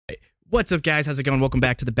What's up, guys? How's it going? Welcome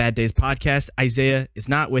back to the Bad Days podcast. Isaiah is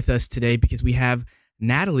not with us today because we have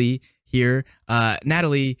Natali here.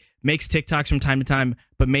 Natali makes TikToks from time to time,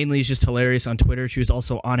 but mainly is just hilarious on Twitter. She was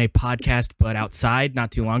also on a podcast, but outside,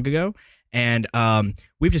 not too long ago. And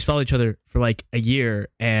we've just followed each other for like a year,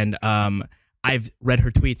 and I've read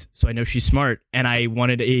her tweets, so I know she's smart. And I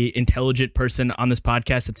wanted a intelligent person on this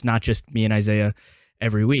podcast. It's not just me and Isaiah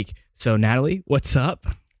every week. So, Natali, what's up?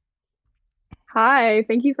 Hi,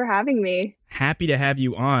 thank you for having me. Happy to have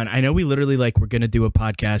you on. I know we literally were going to do a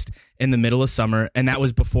podcast in the middle of summer, and that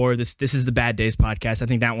was before this. This is the Bad Days podcast. I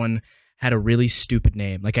think that one had a really stupid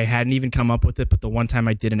name. I hadn't even come up with it, but the one time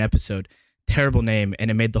I did an episode, terrible name, and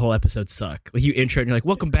it made the whole episode suck. You intro it and you're like,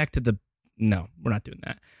 welcome back to the... No, we're not doing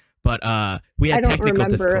that. But we had technical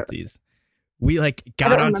difficulties. We got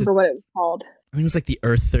I don't remember what it was called. I think it was the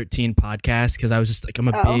Earth 13 podcast, because I was just I'm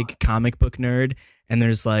a big comic book nerd, and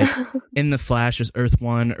there's in the Flash there's Earth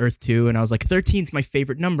 1, Earth 2, and I was like, 13's my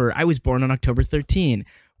favorite number. I was born on October 13.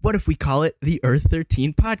 What if we call it the Earth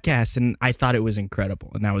 13 podcast? And I thought it was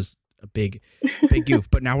incredible, and that was a big goof.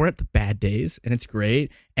 But now we're at the Bad Days, and it's great,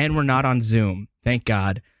 and we're not on Zoom. Thank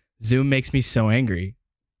God. Zoom makes me so angry.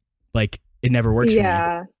 It never works for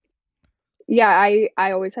me. Yeah,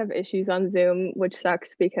 I always have issues on Zoom, which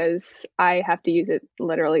sucks because I have to use it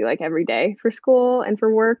literally every day for school and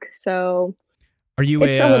for work. So are you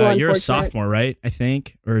you're a sophomore, right? I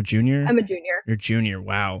think, or a junior? I'm a junior. You're a junior.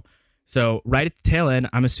 Wow. So right at the tail end,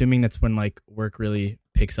 I'm assuming that's when work really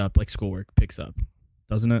picks up, schoolwork picks up,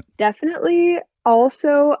 doesn't it? Definitely.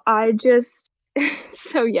 Also,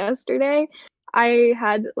 so yesterday I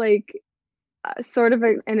had sort of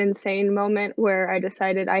an insane moment where I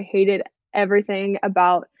decided I hated everything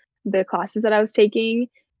about the classes that I was taking,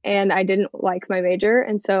 and I didn't like my major.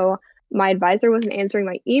 And so my advisor wasn't answering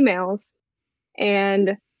my emails,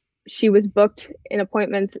 and she was booked in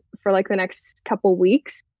appointments for the next couple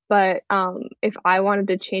weeks. But if I wanted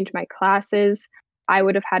to change my classes, I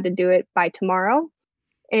would have had to do it by tomorrow.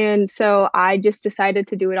 And so I just decided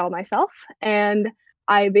to do it all myself. And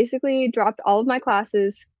I basically dropped all of my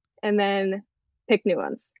classes and then picked new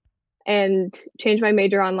ones and changed my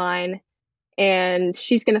major online. And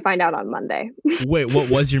she's going to find out on Monday. Wait, what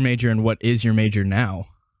was your major and what is your major now?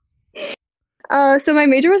 So my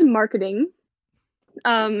major was marketing.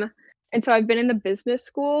 And so I've been in the business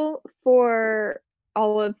school for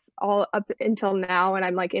all up until now, and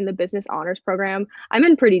I'm in the business honors program. I'm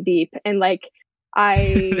in pretty deep, and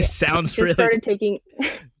I this sounds just started taking.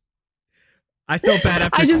 I felt bad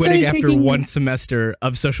after quitting after one semester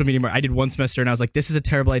of social media. I did one semester and I was like, this is a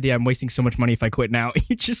terrible idea. I'm wasting so much money if I quit now.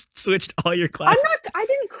 You just switched all your classes. I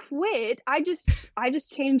didn't quit. I just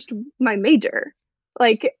changed my major. So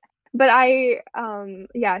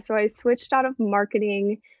I switched out of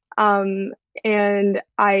marketing and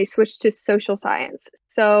I switched to social science.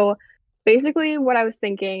 So basically what I was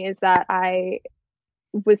thinking is that I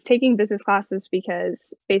was taking business classes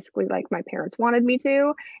because basically my parents wanted me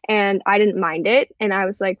to, and I didn't mind it. And I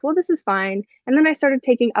was like, well, this is fine. And then I started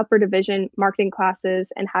taking upper division marketing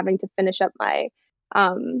classes and having to finish up my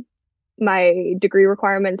my degree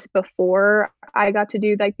requirements before I got to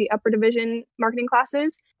do the upper division marketing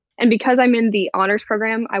classes. And because I'm in the honors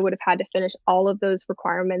program, I would have had to finish all of those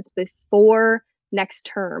requirements before next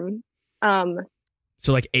term.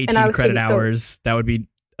 So 18 credit hours, that would be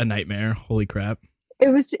a nightmare. Holy crap. It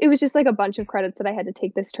was just a bunch of credits that I had to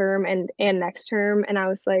take this term and next term. And I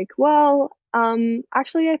was like, well,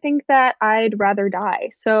 actually, I think that I'd rather die.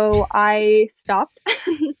 So I stopped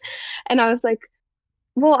and I was like,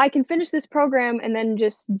 well, I can finish this program and then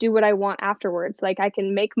just do what I want afterwards. I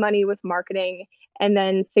can make money with marketing and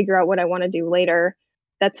then figure out what I want to do later.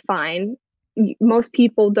 That's fine. Most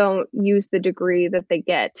people don't use the degree that they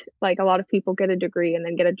get. A lot of people get a degree and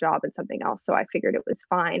then get a job in something else. So I figured it was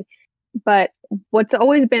fine. But what's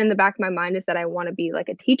always been in the back of my mind is that I want to be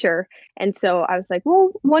a teacher. And so I was like,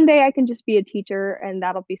 well, one day I can just be a teacher and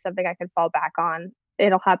that'll be something I can fall back on.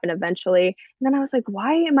 It'll happen eventually. And then I was like,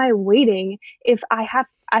 why am I waiting if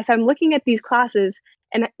I'm looking at these classes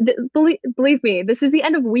and believe me, this is the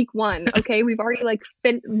end of week 1. Okay. We've already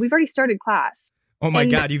we've already started class. Oh my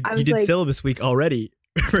God. You did syllabus week already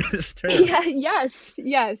for this term. Yeah.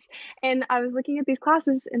 Yes. And I was looking at these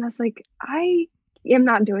classes and I was like, I am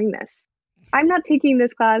not doing this. I'm not taking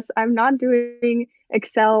this class. I'm not doing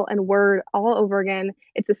Excel and Word all over again.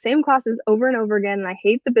 It's the same classes over and over again. And I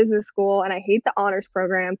hate the business school and I hate the honors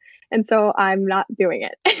program. And so I'm not doing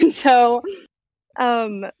it. And so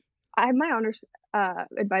my honors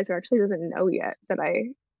advisor actually doesn't know yet that I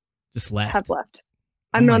just left. Have left.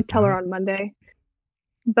 I'm going to tell her on Monday.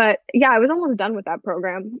 But yeah, I was almost done with that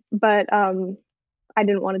program. But I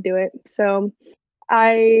didn't want to do it. So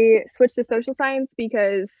I switched to social science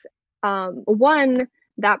because one,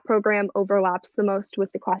 that program overlaps the most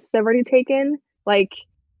with the classes I've already taken. Like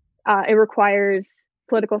it requires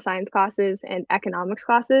political science classes and economics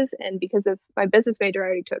classes. And because of my business major, I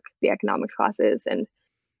already took the economics classes. And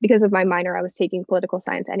because of my minor, I was taking political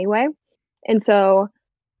science anyway. And so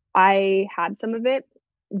I had some of it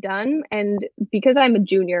done. And because I'm a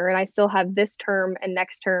junior and I still have this term and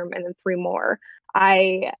next term and then three more,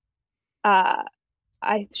 I uh,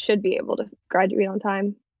 I should be able to graduate on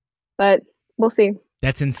time, but we'll see.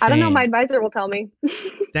 That's I don't know. My insane. advisor will tell me.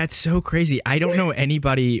 That's so crazy. I don't know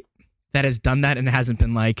anybody that has done that and hasn't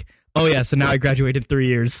been like, oh yeah, so now I graduated 3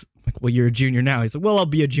 years. Like, well, you're a junior now. He's like, well, I'll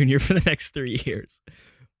be a junior for the next 3 years.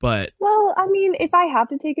 But Well, I mean, if I have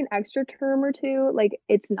to take an extra term or two, like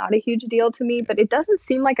it's not a huge deal to me, but it doesn't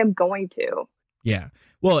seem like I'm going to. yeah,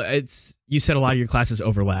 well, it's you said a lot of your classes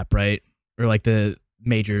overlap, right? Or like the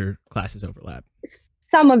major classes overlap.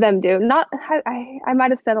 Some of them do. Not I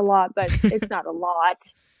might have said a lot, but it's not a lot.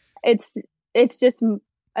 It's it's just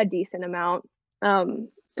a decent amount.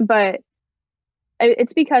 But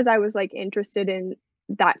it's because I was like interested in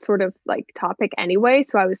that sort of like topic anyway,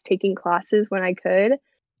 so I was taking classes when I could.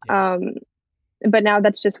 Yeah. But now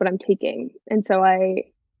that's just what I'm taking. And so I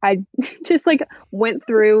just like went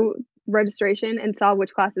through registration and saw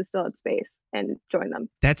which classes still had space and joined them.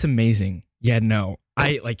 That's amazing. Yeah, no.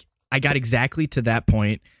 I got exactly to that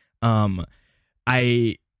point. I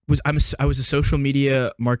I was a social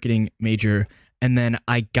media marketing major, and then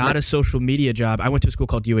I got a social media job. I went to a school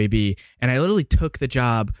called UAB, and I literally took the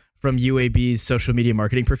job from UAB's social media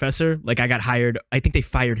marketing professor. Like I got hired. I think they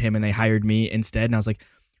fired him and they hired me instead. And I was like,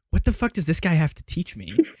 what the fuck does this guy have to teach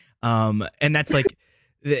me? And that's like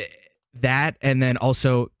that. And then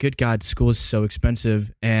also, good God, school is so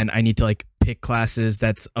expensive, and I need to like pick classes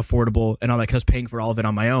that's affordable and all that, because I was paying for all of it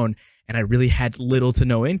on my own, and I really had little to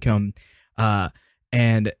no income.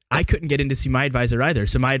 And I couldn't get in to see my advisor either.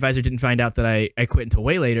 So my advisor didn't find out that I quit until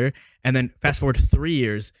way later. And then fast forward to 3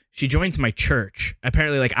 years, she joins my church.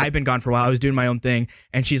 Apparently, like, I've been gone for a while. I was doing my own thing.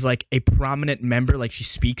 And she's like a prominent member. Like, she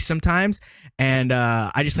speaks sometimes. And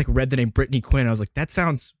I just like read the name Brittany Quinn. I was like, that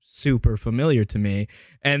sounds super familiar to me.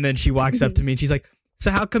 And then she walks up to me and she's like, so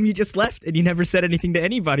how come you just left and you never said anything to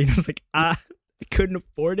anybody? And I was like, I couldn't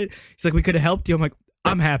afford it. She's like, we could have helped you. I'm like,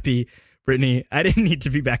 I'm happy, Brittany. I didn't need to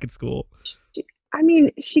be back at school. I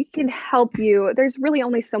mean, she can help you. There's really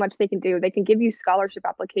only so much they can do. They can give you scholarship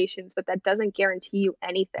applications, but that doesn't guarantee you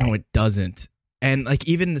anything. No, it doesn't. And like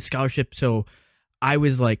even the scholarship, so I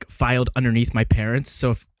was like filed underneath my parents.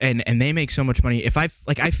 So if, and they make so much money. If I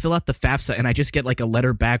fill out the FAFSA and I just get like a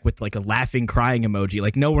letter back with like a laughing crying emoji,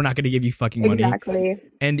 like, no, we're not going to give you fucking money. Exactly.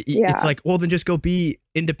 And Yeah. it's like, well, then just go be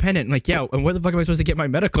independent. And like, yeah, and where the fuck am I supposed to get my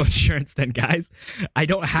medical insurance then, guys? I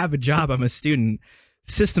don't have a job. I'm a student.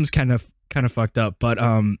 System's kind of fucked up. But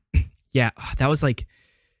yeah, that was like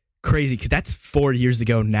crazy, because that's 4 years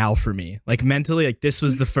ago now for me. Like mentally, like this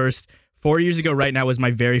was the first 4 years ago. Right now was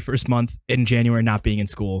my very first month in January not being in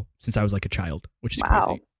school since I was like a child, which is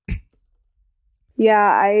Wow. crazy.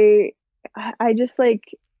 Yeah, I just like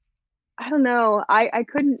I don't know. I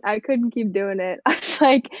couldn't keep doing it. I was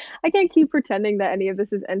like I can't keep pretending that any of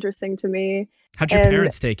this is interesting to me. How'd your And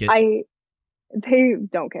parents take it? they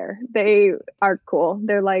don't care. They are cool.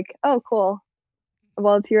 They're like, "Oh, cool.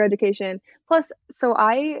 Well, it's your education." Plus, so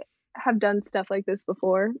I have done stuff like this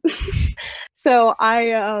before. So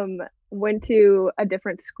I went to a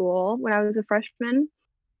different school when I was a freshman.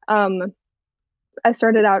 Um I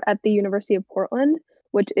started out at the University of Portland,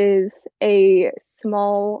 which is a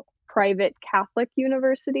small private Catholic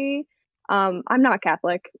university. I'm not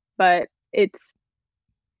Catholic, but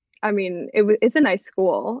I mean, it's a nice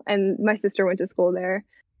school, and my sister went to school there.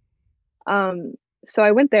 So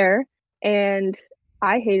I went there, and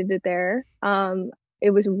I hated it there.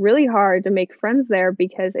 It was really hard to make friends there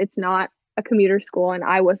because it's not a commuter school, and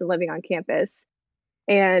I wasn't living on campus,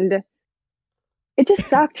 and it just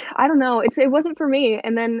sucked. I don't know. It wasn't for me.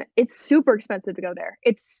 And then it's super expensive to go there.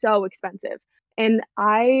 It's so expensive. And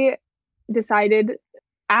I decided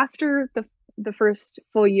after the first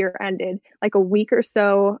full year ended, like a week or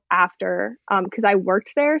so after, because I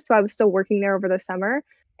worked there, so I was still working there over the summer,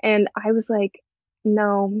 and I was like,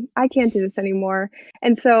 no, I can't do this anymore.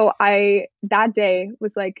 And so I that day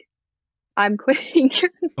was like, I'm quitting.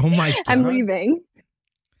 Oh my I'm God. leaving.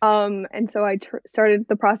 And so I started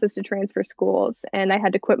the process to transfer schools, and I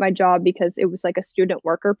had to quit my job because it was like a student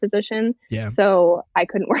worker position. Yeah. So I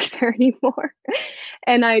couldn't work there anymore.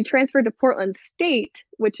 And I transferred to Portland State,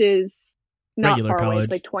 which is not Regular far away. college.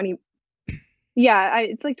 It's like 20. Yeah,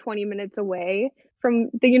 it's like 20 minutes away from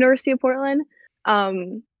the University of Portland.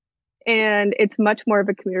 Um, and it's much more of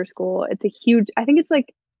a commuter school. It's a huge, I think it's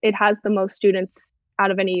like it has the most students out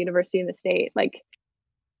of any university in the state. Like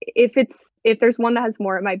if there's one that has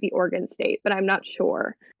more, it might be Oregon State, but I'm not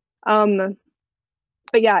sure. Um,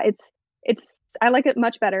 but yeah, it's I like it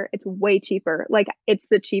much better. It's way cheaper. Like it's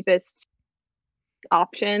the cheapest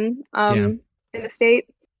option Yeah. in the state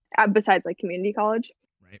besides like community college.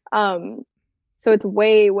 Right. Um, so it's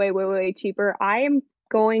way cheaper. I am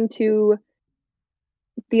going to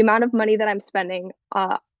the amount of money that I'm spending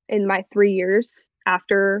in my 3 years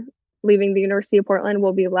after leaving the University of Portland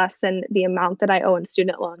will be less than the amount that I owe in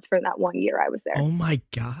student loans for that 1 year I was there. Oh my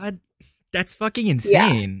God. That's fucking Yeah.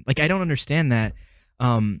 insane. Like I don't understand that.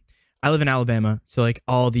 Um, I live in Alabama, so like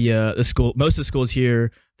all the school, most of the schools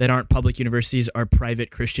here that aren't public universities are private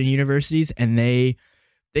Christian universities, and they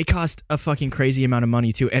cost a fucking crazy amount of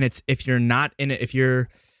money too. And it's if you're not in it, if you're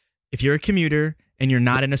a commuter and you're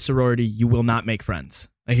not in a sorority, you will not make friends.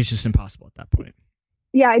 Like it's just impossible at that point.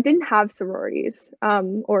 Yeah, I didn't have sororities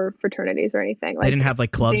or fraternities or anything. They Like didn't have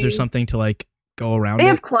like clubs or something to like go around they it.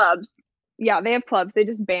 have clubs. Yeah, they have clubs. They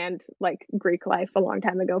just banned like Greek life a long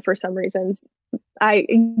time ago for some reason.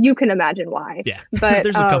 You can imagine why. Yeah, But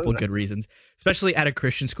there's a couple of good reasons, especially at a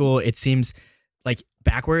Christian school. It seems like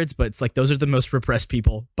backwards, but it's like those are the most repressed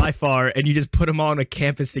people by far, and you just put them all on a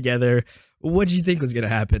campus together. What did you think was gonna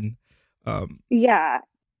happen? yeah.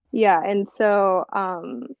 Yeah, and so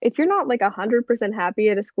if you're not like 100% happy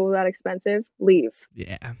at a school that expensive, leave.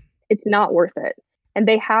 Yeah, It's not worth it. And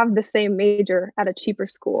they have the same major at a cheaper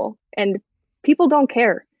school, and people don't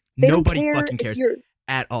care. They don't nobody care fucking if cares you're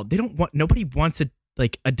at all. They don't want. Nobody wants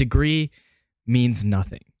a degree means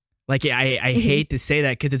nothing. Like I Mhm. hate to say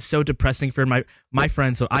that because it's so depressing for my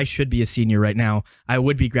friends. So I should be a senior right now. I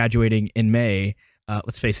would be graduating in May.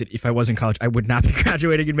 Let's face it, if I was in college, I would not be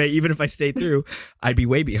graduating in May. Even if I stayed through, I'd be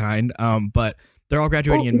way behind. But they're all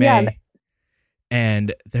graduating in Yeah, May,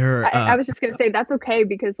 and they're I was just gonna say that's okay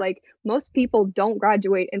because like most people don't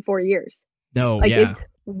graduate in 4 years. no, Like yeah. it's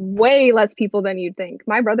way less people than you'd think.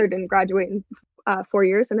 My brother didn't graduate in 4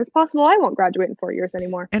 years, and it's possible I won't graduate in 4 years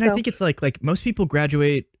anymore. And I So think it's like most people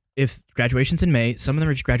graduate if graduation's in May, some of them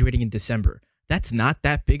are just graduating in December. That's not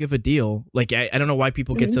that big of a deal. Like I don't know why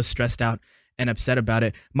people get mhm. so stressed out and upset about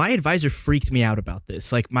it. My advisor freaked me out about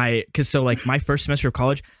this. Like my first semester of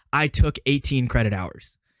college, I took 18 credit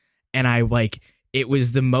hours. And I like it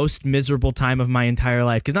was the most miserable time of my entire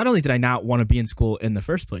life because not only did I not want to be in school in the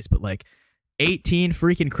first place, but like 18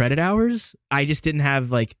 freaking credit hours, I just didn't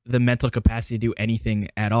have like the mental capacity to do anything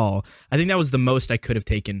at all. I think that was the most I could have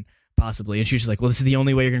taken possibly. And she was just like, well, this is the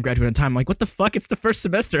only way you're gonna graduate on time. I'm like, what the fuck? It's the first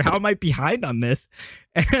semester. How am I behind on this?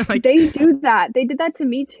 And like, They do that. They did that to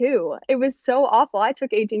me too. It was so awful. I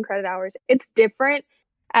took 18 credit hours. It's different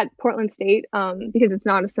at Portland State because it's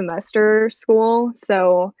not a semester school,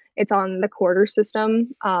 so it's on the quarter system.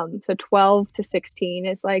 So 12 to 16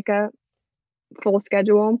 is like a full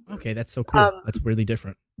schedule. okay, that's so cool. Um, That's really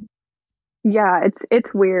different. yeah,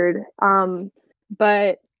 it's weird.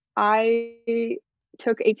 But I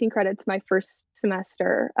took 18 credits my first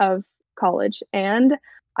semester of college, and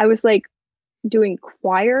I was like doing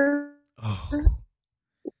choir. Oh,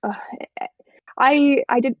 Ugh,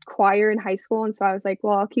 I did choir in high school, and so I was like,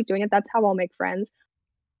 well, I'll keep doing it. That's how I'll make friends.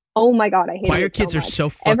 Oh my God, I hated choir it so kids are much.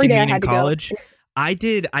 so Every fucking day I mean in had to go. college. I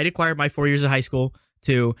did choir my 4 years of high school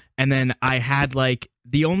too, and then I had like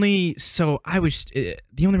the only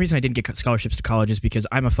reason I didn't get scholarships to college is because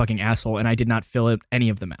I'm a fucking asshole and I did not fill any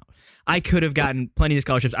of them out. I could have gotten plenty of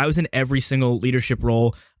scholarships. I was in every single leadership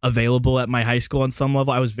role available at my high school on some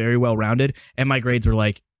level. I was very well rounded, and my grades were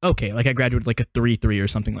like okay, like I graduated like a 3.3 or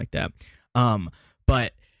something like that.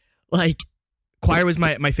 But like choir was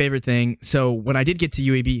my favorite thing. So when I did get to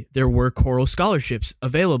UAB, there were choral scholarships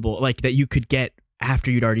available, like that you could get after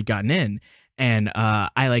you'd already gotten in. And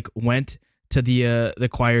I like went to the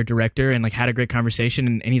choir director and like had a great conversation.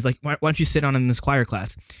 And he's like, why don't you sit on in this choir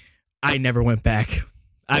class? I never went back.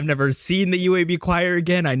 I've never seen the UAB choir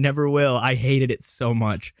again. I never will. I hated it so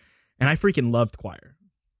much. And I freaking loved choir.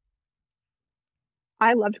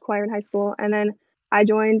 I loved choir in high school, and then I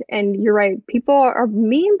joined, and you're right, people are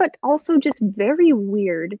mean, but also just very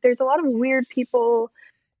weird. There's a lot of weird people,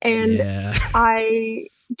 and Yeah. I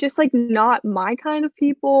just like not my kind of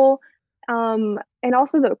people. And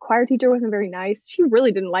also the choir teacher wasn't very nice. She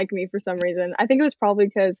really didn't like me for some reason. I think it was probably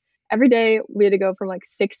because every day we had to go from like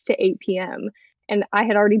 6 to 8 p.m. and I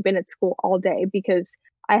had already been at school all day because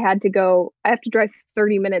I have to drive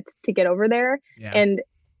 30 minutes to get over there. Yeah. And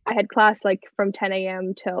I had class like from 10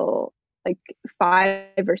 a.m. till like 5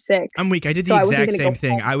 or 6. I'm weak. I did So the I wasn't exact gonna same go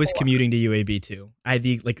thing. home I was before. commuting to UAB too. I had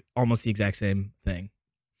the like almost the exact same thing.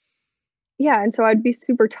 yeah, and so I'd be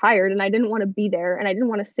super tired and I didn't want to be there and I didn't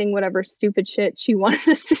want to sing whatever stupid shit she wanted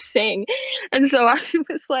us to sing. And so I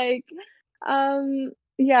was like,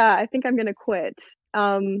 yeah, I think I'm gonna quit.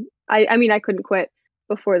 I mean I couldn't quit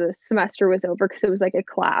before the semester was over because it was like a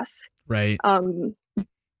class. Right. Um,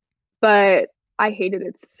 but I hated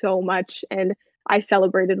it so much and I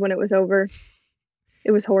celebrated when it was over.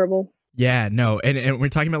 It was horrible. Yeah, no, and we're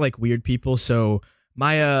talking about like weird people. So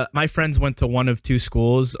my friends went to one of two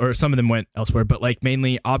schools, or some of them went elsewhere, but like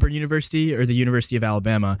mainly Auburn University or the University of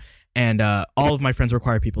Alabama. And all of my friends were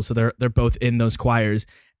choir people, so they're both in those choirs.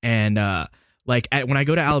 And when I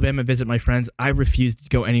go to Alabama and visit my friends, I refuse to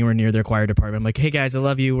go anywhere near their choir department. I'm like, hey guys, I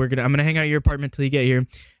love you. I'm gonna hang out at your apartment till you get here.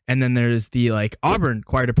 And then there's the like Auburn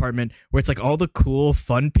choir department where it's like all the cool,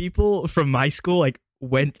 fun people from my school like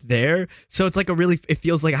went there. So it's like it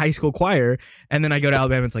feels like a high school choir. And then I go to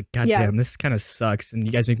Alabama, it's like, God Yeah. damn, this kind of sucks. And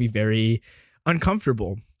you guys make me very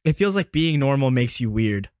uncomfortable. It feels like being normal makes you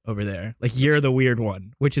weird over there. Like you're the weird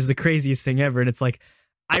one, which is the craziest thing ever. And it's like,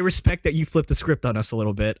 I respect that you flipped the script on us a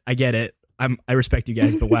little bit. I get it. I respect you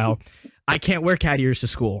guys, but wow, I can't wear cat ears to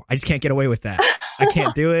school. I just can't get away with that. I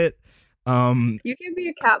can't do it. You can be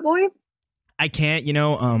a cat boy? I can't,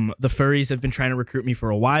 the furries have been trying to recruit me for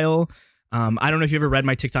a while. I don't know if you ever read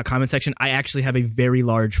my TikTok comment section. I actually have a very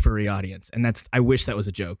large furry audience, and I wish that was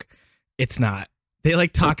a joke. It's not. They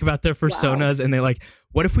like talk about their personas, and they're like,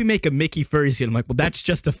 what if we make a Mickey furry suit? I'm like, well, that's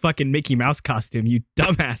just a fucking Mickey Mouse costume, you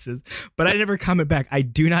dumbasses. But I never comment back. I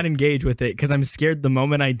do not engage with it because I'm scared the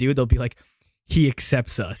moment I do, they'll be like, he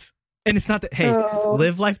accepts us. And it's not that, hey,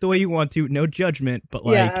 live life the way you want to, no judgment, but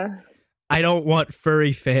like, I don't want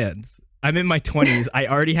furry fans. I'm in my 20s. I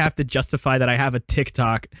already have to justify that I have a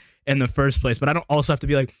TikTok in the first place, but I don't also have to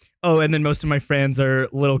be like, oh, and then most of my friends are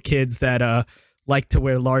little kids that like to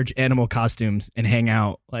wear large animal costumes and hang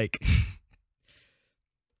out. Like,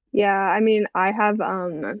 Yeah, I mean, I have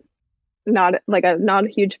not a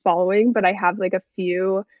huge following, but I have like a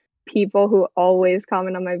few people who always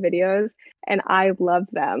comment on my videos and I love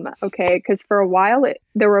them, okay? Because for a while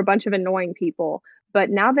there were a bunch of annoying people, but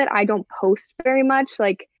now that I don't post very much,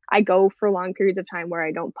 like I go for long periods of time where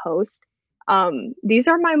I don't post, these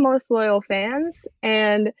are my most loyal fans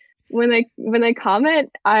and when they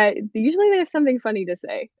comment, I usually they have something funny to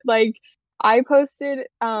say. Like I posted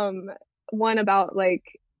one about like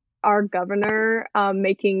our governor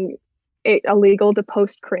making it illegal to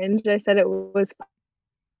post cringe. I said it was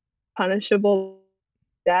punishable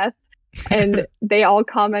death, and they all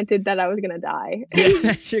commented that I was gonna die.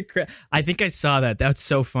 yeah, I think I saw that. That's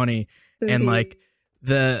so funny. And like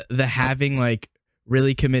the having like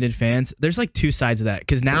really committed fans, there's like two sides of that.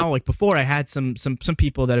 Because now, like before, I had some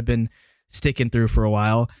people that have been sticking through for a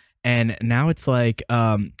while, and now it's like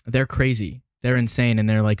they're crazy, they're insane, and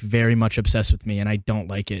they're like very much obsessed with me, and I don't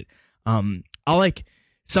like it. I'll like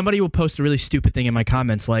somebody will post a really stupid thing in my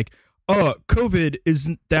comments like, oh, COVID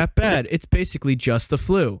isn't that bad, it's basically just the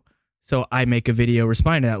flu. So I make a video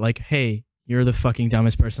responding to that like, hey, you're the fucking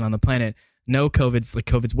dumbest person on the planet. No,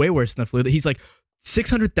 COVID's way worse than the flu. He's like,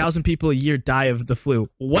 600,000 people a year die of the flu.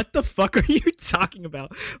 What the fuck are you talking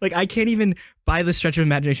about? Like, I can't even, by the stretch of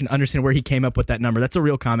imagination, understand where he came up with that number. That's a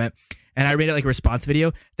real comment. And I made it like a response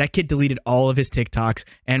video. That kid deleted all of his TikToks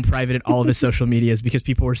and privated all of his social medias because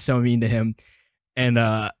people were so mean to him. And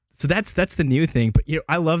so that's the new thing. But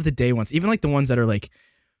I love the day ones, even like the ones that are like,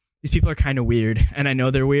 these people are kind of weird, and I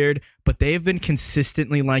know they're weird, but they've been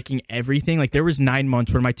consistently liking everything. Like there was 9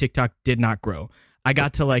 months where my TikTok did not grow. I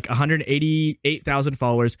got to like 188,000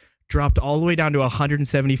 followers, dropped all the way down to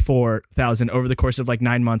 174,000 over the course of like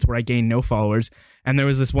 9 months where I gained no followers. And there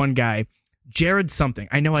was this one guy, Jared something.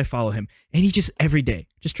 I know I follow him. And he just every day,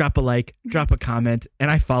 just drop a like, drop a comment.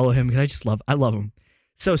 And I follow him because I love him.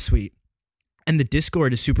 So sweet. And the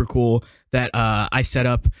Discord is super cool that I set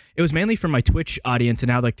up. It was mainly for my Twitch audience. And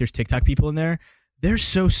now like there's TikTok people in there. They're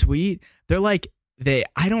so sweet. They're like,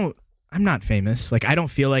 I'm not famous. Like, I don't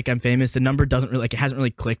feel like I'm famous. The number doesn't really, like, it hasn't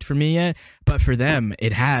really clicked for me yet. But for them,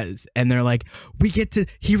 it has. And they're like,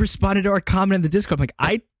 he responded to our comment in the Discord. I'm like,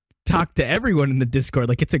 I talk to everyone in the Discord.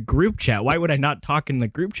 Like, it's a group chat. Why would I not talk in the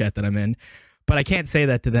group chat that I'm in? But I can't say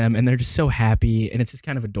that to them. And they're just so happy. And it's just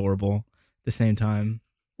kind of adorable at the same time.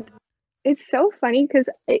 It's so funny because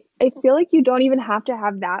I feel like you don't even have to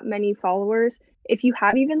have that many followers. If you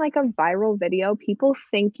have even like a viral video, people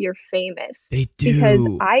think you're famous. They do. Because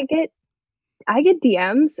I get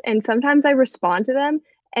DMs and sometimes I respond to them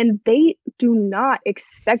and they do not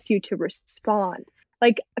expect you to respond.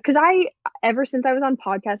 like, because ever since I was on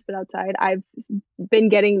Podcast But Outside, I've been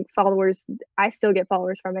getting followers. I still get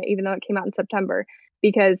followers from it, even though it came out in September,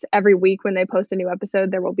 because every week when they post a new episode,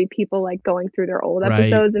 there will be people like going through their old Right.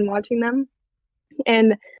 episodes and watching them.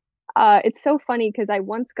 And it's so funny because I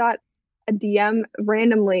once got a DM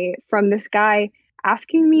randomly from this guy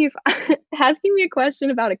asking me a question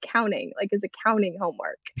about accounting, like his accounting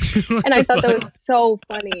homework. And I thought that was so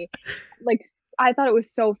funny. Like, I thought it was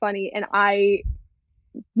so funny, and I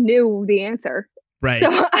knew the answer. Right. So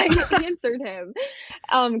I answered him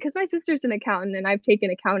because my sister's an accountant and I've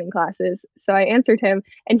taken accounting classes. So I answered him,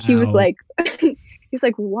 and he was like, he's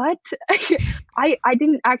like, what? I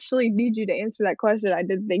didn't actually need you to answer that question. I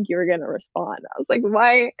didn't think you were going to respond. I was like,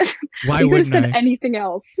 why? Why you could have wouldn't said I? anything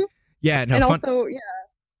else. Yeah. No. And Fun, also, yeah.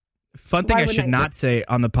 fun thing Why I wouldn't should I not say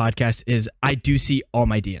on the podcast is I do see all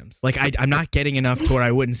my DMs. Like I'm not getting enough to where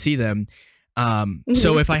I wouldn't see them.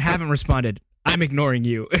 So if I haven't responded, I'm ignoring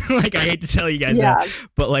you. Like, I hate to tell you guys that,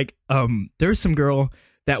 but like, there's some girl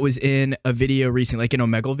that was in a video recently, like an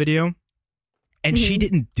Omegle video, and she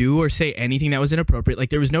didn't do or say anything that was inappropriate.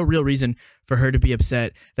 Like, there was no real reason for her to be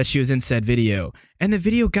upset that she was in said video. And the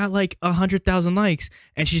video got like 100,000 likes,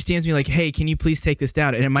 and she stands me like, hey, can you please take this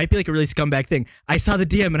down? And it might be like a really scumbag thing. I saw the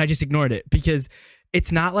DM and I just ignored it because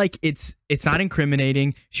it's not like it's not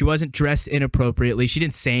incriminating. She wasn't dressed inappropriately. She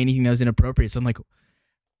didn't say anything that was inappropriate. So I'm like,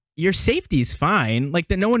 your safety's fine. Like,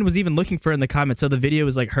 that no one was even looking for her in the comments. So the video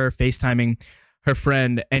was like her FaceTiming her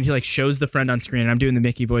friend, and he like shows the friend on screen, and I'm doing the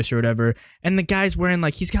Mickey voice or whatever. And the guy's wearing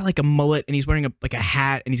like, he's got like a mullet, and he's wearing a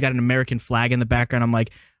hat, and he's got an American flag in the background. I'm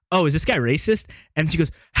like, oh, is this guy racist? And she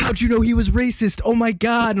goes, how'd you know he was racist? Oh my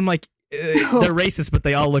God. I'm like, they're racist, but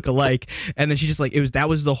they all look alike. And then she just like, that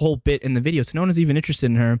was the whole bit in the video. So no one was even interested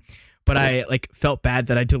in her. But I like felt bad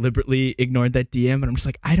that I deliberately ignored that DM. And I'm just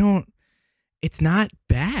like, it's not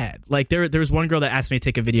bad. Like, there was one girl that asked me to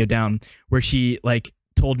take a video down where she like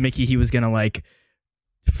told Mickey he was gonna like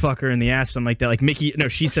fuck her in the ass, something like that. Like, Mickey, no,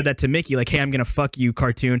 she said that to Mickey, like, hey, I'm gonna fuck you,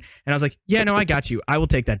 cartoon. And I was like, yeah, no, I got you. I will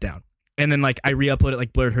take that down. And then like I re-uploaded it,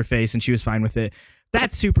 like blurred her face, and she was fine with it.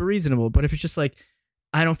 That's super reasonable. But if it's just like,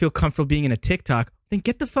 I don't feel comfortable being in a TikTok, then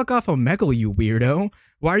get the fuck off Omegle, you weirdo.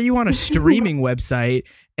 Why are you on a streaming website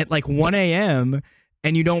at like 1 a.m.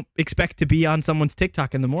 and you don't expect to be on someone's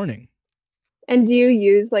TikTok in the morning? And do you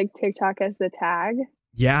use like TikTok as the tag?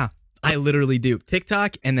 Yeah, I literally do.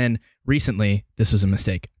 TikTok, and then recently, this was a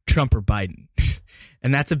mistake, Trump or Biden.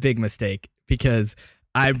 And that's a big mistake because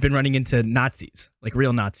I've been running into Nazis, like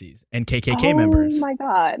real Nazis, and KKK members. Oh my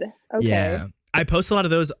God. Okay. Yeah. I post a lot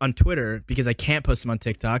of those on Twitter because I can't post them on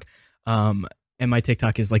TikTok. And my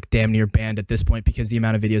TikTok is like damn near banned at this point because the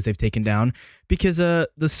amount of videos they've taken down, because the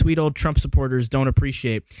sweet old Trump supporters don't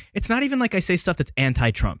appreciate. It's not even like I say stuff that's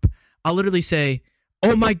anti-Trump. I'll literally say,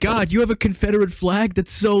 oh my God, you have a Confederate flag?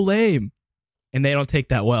 That's so lame. And they don't take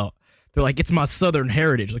that well. They're like, it's my Southern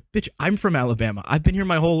heritage. Like, bitch, I'm from Alabama. I've been here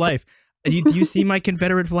my whole life. Do you see my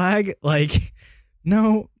Confederate flag? Like,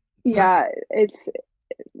 no. Yeah,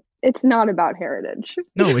 it's not about heritage.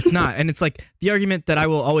 No, it's not. And it's like the argument that I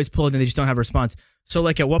will always pull, and they just don't have a response. So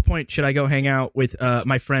like, at what point should I go hang out with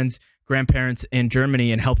my friends' grandparents in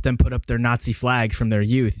Germany and help them put up their Nazi flags from their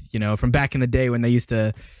youth, you know, from back in the day when they used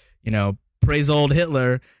to, you know, praise old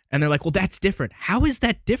Hitler? And they're like, well, that's different. How is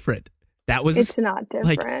that different? It's not different.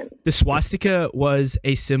 Like, the swastika was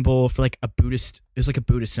a symbol for like a Buddhist. It was like a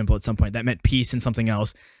Buddhist symbol at some point that meant peace and something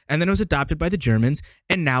else. And then it was adopted by the Germans,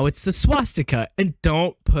 and now it's the swastika. And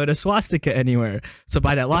don't put a swastika anywhere. So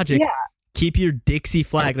by that logic, keep your Dixie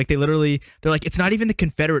flag. Like, they're like, it's not even the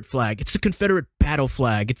Confederate flag. It's the Confederate battle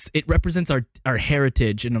flag. It represents our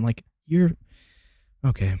heritage. And I'm like, you're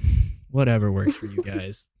okay. Whatever works for you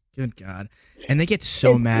guys. Good God. And they get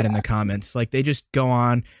so mad in the comments. Like, they just go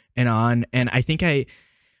on and on. And I think I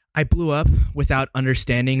blew up without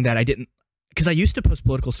understanding that I didn't, because I used to post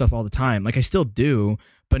political stuff all the time. Like, I still do.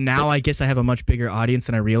 But now I guess I have a much bigger audience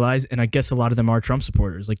than I realize. And I guess a lot of them are Trump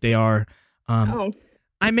supporters. Like, they are.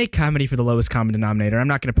 I make comedy for the lowest common denominator. I'm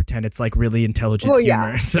not going to pretend it's like really intelligent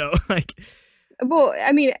humor. So like. Well,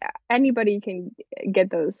 I mean, anybody can get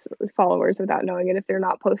those followers without knowing it if they're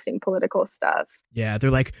not posting political stuff. Yeah, they're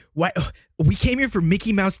like, "What? We came here for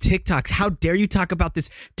Mickey Mouse TikToks. How dare you talk about this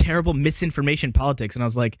terrible misinformation politics?" And I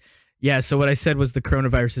was like, "Yeah, so what I said was the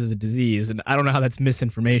coronavirus is a disease, and I don't know how that's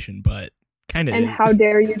misinformation, but kind of." And how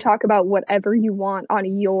dare you talk about whatever you want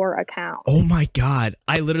on your account? Oh my God!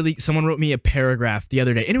 Someone wrote me a paragraph the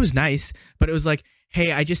other day, and it was nice, but it was like,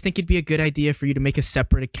 hey, I just think it'd be a good idea for you to make a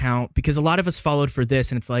separate account because a lot of us followed for this.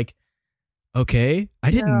 And it's like, okay,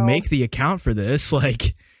 I didn't make the account for this.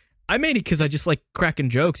 Like, I made it because I just like cracking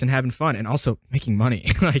jokes and having fun and also making money.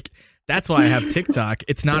 Like, That's why I have TikTok.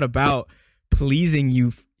 It's not about pleasing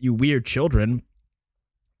you weird children.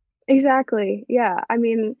 Exactly. Yeah. I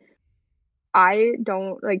mean, I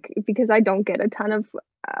don't like because I don't get a ton of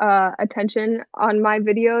attention on my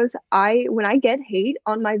videos. When I get hate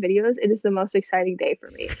on my videos, it is the most exciting day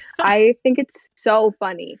for me. I think it's so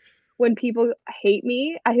funny when people hate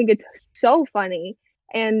me. I think it's so funny.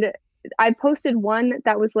 And I posted one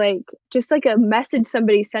that was like just like a message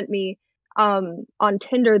somebody sent me on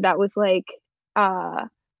Tinder that was like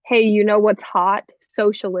hey, you know what's hot?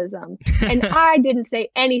 Socialism. And I didn't say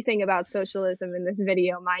anything about socialism in this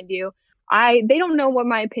video, mind you. They don't know what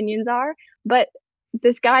my opinions are, but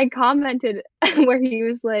this guy commented where he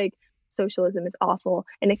was like, socialism is awful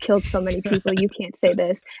and it killed so many people. You can't say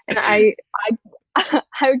this. And I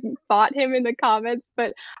fought him in the comments,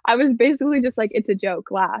 but I was basically just like, it's a joke,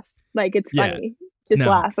 laugh. Like, it's funny. Just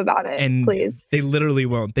laugh about it, and please. They literally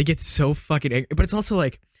won't. They get so fucking angry. But it's also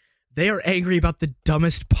like, they are angry about the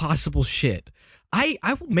dumbest possible shit. I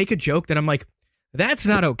will make a joke that I'm like, that's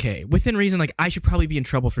not okay. Within reason, like, I should probably be in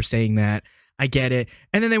trouble for saying that. I get it.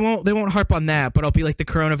 And then they won't harp on that, but I'll be like, the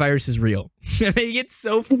coronavirus is real. They get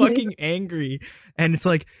so fucking angry. And it's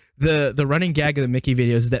like the running gag of the Mickey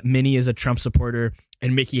videos is that Minnie is a Trump supporter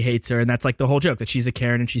and Mickey hates her, and that's like the whole joke, that she's a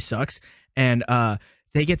Karen and she sucks. And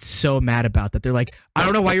they get so mad about that. They're like, I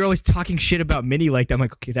don't know why you're always talking shit about Minnie like that. I'm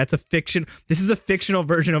like, okay, that's a fiction. This is a fictional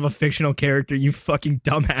version of a fictional character, you fucking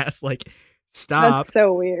dumbass. Like, stop. That's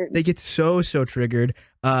so weird. They get so triggered.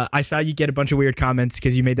 I saw you get a bunch of weird comments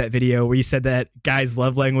because you made that video where you said that guys'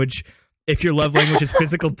 love language, if your love language is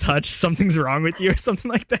physical touch, something's wrong with you or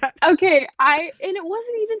something like that. Okay, and it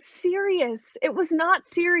wasn't even serious. It was not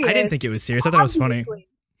serious. I didn't think it was serious. I thought it was funny.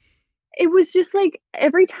 It was just like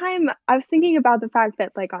every time I was thinking about the fact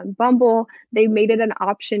that like on Bumble, they made it an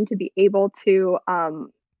option to be able to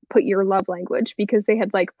put your love language because they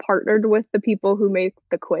had like partnered with the people who made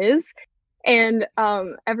the quiz. And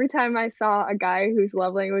every time I saw a guy whose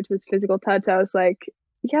love language was physical touch, I was like,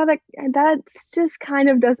 yeah, that's just kind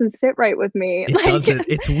of doesn't sit right with me. It doesn't.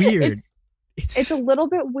 It's weird. It's a little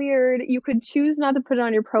bit weird. You could choose not to put it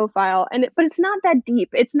on your profile, but it's not that deep.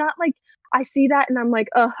 It's not like I see that and I'm like,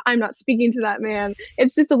 oh, I'm not speaking to that man.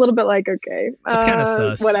 It's just a little bit like, okay, it's kind of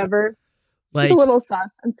sus. Whatever. Like, it's a little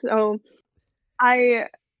sus. And so I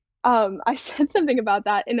said something about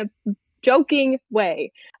that in a joking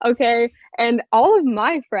way, okay? And all of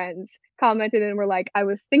my friends commented and were like, I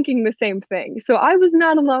was thinking the same thing. So I was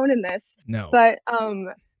not alone in this. No. But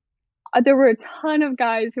there were a ton of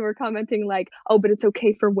guys who were commenting like, oh, but it's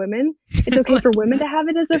okay for women. It's okay for women to have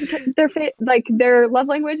it as their love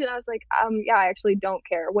language. And I was like, yeah, I actually don't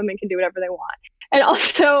care. Women can do whatever they want. And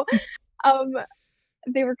also,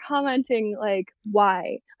 they were commenting like,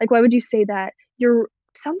 why? Like, why would you say that?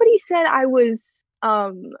 Somebody said I was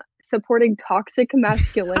supporting toxic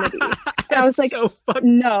masculinity. And I was like, so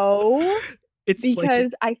no. It's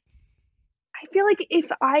because like... I feel like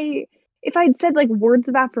if I'd said like words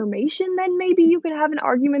of affirmation, then maybe you could have an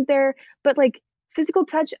argument there. But like physical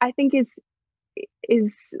touch, I think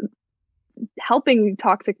is helping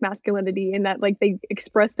toxic masculinity in that like they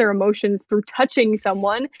express their emotions through touching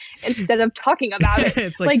someone instead of talking about it.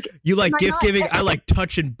 It's like you like gift giving, I like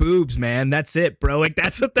touching boobs, man. That's it, bro. Like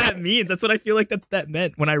that's what that means. That's what I feel like that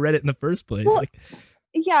meant when I read it in the first place. Well, like,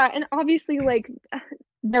 yeah, and obviously like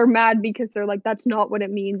they're mad because they're like, that's not what it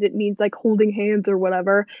means. It means like holding hands or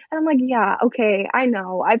whatever. And I'm like, yeah, okay, I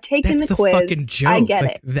know. I've taken the quiz. Fucking joke. I get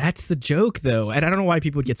it. That's the joke though. And I don't know why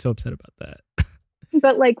people get so upset about that.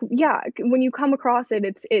 But like, yeah, when you come across it,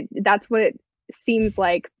 that's what it seems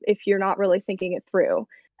like if you're not really thinking it through.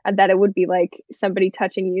 And that it would be like somebody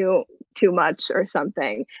touching you too much or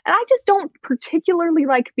something. And I just don't particularly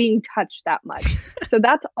like being touched that much. So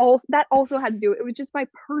that also had to do, it was just my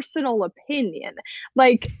personal opinion.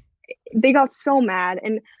 Like they got so mad,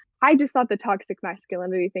 and I just thought the toxic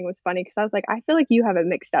masculinity thing was funny because I was like, I feel like you have it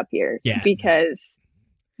mixed up here. Yeah. Because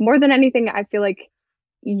more than anything, I feel like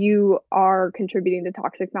you are contributing to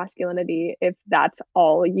toxic masculinity if that's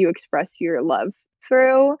all you express your love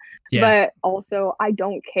through. Yeah. But also, I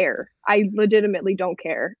don't care. I legitimately don't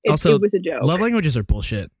care. It was a joke. Love languages are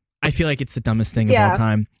bullshit. I feel like it's the dumbest thing of all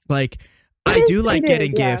time. Like, I do like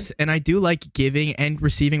getting gifts, and I do like giving and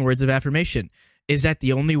receiving words of affirmation. Is that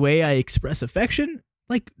the only way I express affection?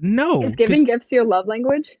 Like, no. Is giving gifts your love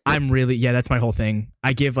language? That's my whole thing.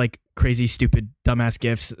 I give like crazy, stupid, dumbass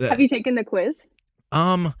gifts. Have you taken the quiz?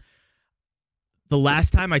 The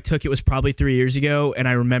last time I took it was probably 3 years ago, and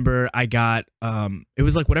I remember I got it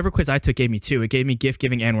was like whatever quiz I took gave me 2. It gave me gift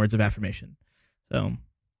giving and words of affirmation. So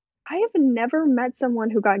I have never met someone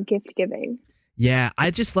who got gift giving. Yeah,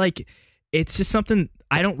 I just like, it's just something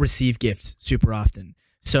I don't receive gifts super often.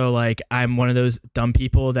 So like I'm one of those dumb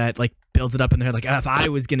people that like builds it up in their head like, if I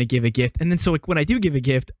was gonna give a gift, and then so like when I do give a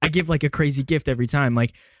gift, I give like a crazy gift every time.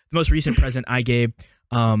 Like the most recent present I gave,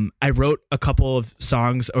 I wrote a couple of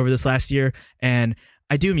songs over this last year, and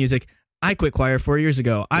I do music. I quit choir 4 years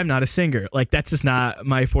ago. I'm not a singer. Like that's just not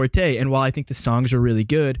my forte. And while I think the songs are really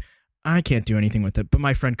good, I can't do anything with it. But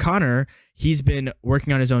my friend Connor, he's been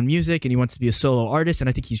working on his own music and he wants to be a solo artist, and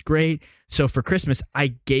I think he's great. So for Christmas,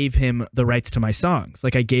 I gave him the rights to my songs.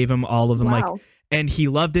 Like I gave him all of them. Wow. Like, and he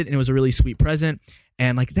loved it, and it was a really sweet present.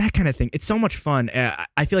 And like that kind of thing. It's so much fun.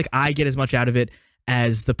 I feel like I get as much out of it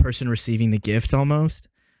as the person receiving the gift almost.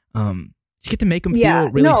 You get to make them feel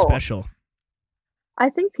really special. I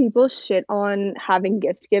think people shit on having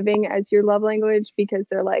gift giving as your love language because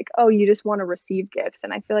they're like, oh, you just want to receive gifts.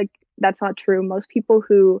 And I feel like that's not true. Most people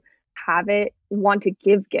who have it want to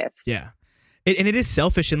give gifts. Yeah. And it is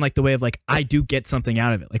selfish in like the way of like, I do get something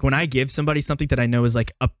out of it. Like when I give somebody something that I know is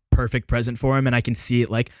like a perfect present for them and I can see it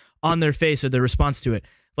like on their face or their response to it,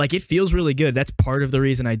 like it feels really good. That's part of the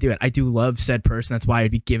reason I do it. I do love said person. That's why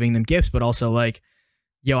I'd be giving them gifts, but also like,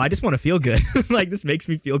 yo, I just want to feel good. Like this makes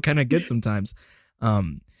me feel kind of good sometimes.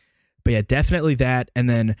 But yeah, definitely that. And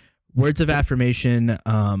then words of affirmation.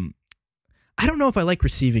 I don't know if I like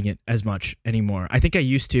receiving it as much anymore. I think I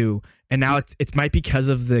used to, and now it might be because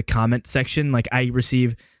of the comment section. Like I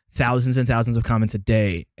receive thousands and thousands of comments a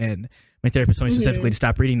day, and my therapist told me specifically to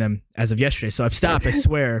stop reading them as of yesterday. So I've stopped. I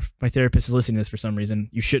swear, if my therapist is listening to this for some reason,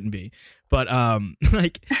 you shouldn't be. But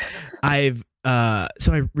like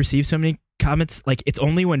so I receive so many comments. Like it's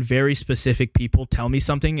only when very specific people tell me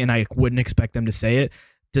something and I wouldn't expect them to say it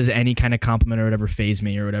does any kind of compliment or whatever phase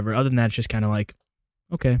me or whatever. Other than that, it's just kind of like,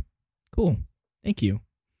 okay, cool, thank you.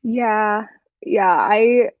 Yeah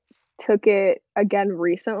I took it again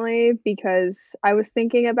recently because I was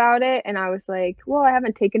thinking about it and I was like, well, I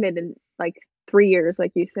haven't taken it in like 3 years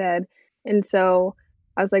like you said, and so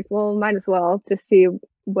I was like, well, might as well just see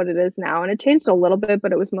what it is now. And it changed a little bit,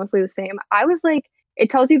 but it was mostly the same. I was like, it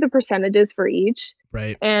tells you the percentages for each.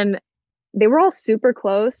 Right. And they were all super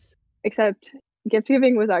close, except gift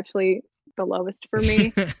giving was actually the lowest for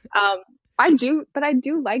me. I do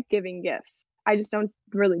like giving gifts. I just don't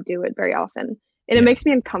really do it very often. And it makes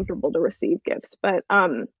me uncomfortable to receive gifts. But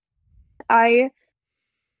mine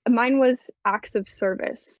was acts of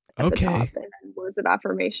service at the top, and then words of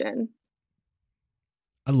affirmation.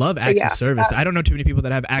 I love acts of service. I don't know too many people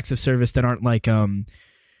that have acts of service that aren't like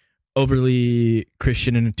overly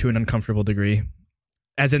Christian and to an uncomfortable degree,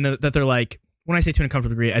 as in that they're like, when I say to an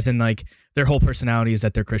uncomfortable degree, as in like their whole personality is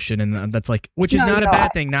that they're Christian, and that's like, which is not a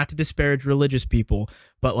bad thing, not to disparage religious people,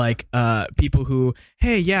 but like people who,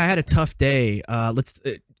 hey, yeah, I had a tough day.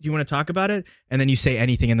 You want to talk about it? And then you say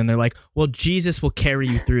anything, and then they're like, well, Jesus will carry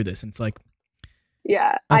you through this. And it's like,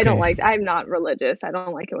 yeah, okay. I don't like, I'm not religious. I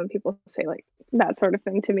don't like it when people say like that sort of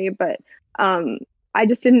thing to me, but I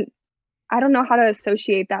don't know how to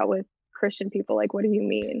associate that with Christian people. Like, what do you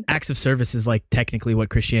mean? Acts of service is like technically what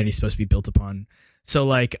Christianity is supposed to be built upon. So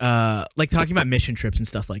like talking about mission trips and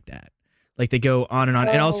stuff like that. Like they go on and on.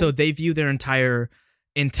 And also they view their entire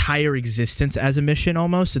existence as a mission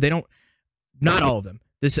almost. So they don't, not all of them.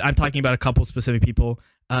 I'm talking about a couple specific people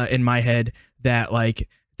in my head that like,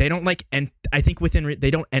 they don't like, and I think they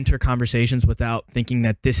don't enter conversations without thinking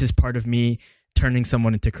that this is part of me turning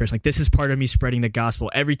someone into Christian. Like this is part of me spreading the gospel.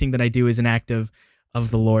 Everything that I do is an act of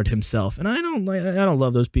the Lord himself. And I don't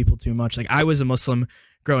love those people too much. Like I was a Muslim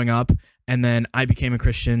growing up, and then I became a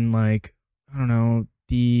Christian like, I don't know,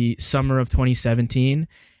 the summer of 2017.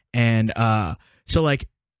 And so like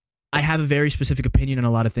I have a very specific opinion on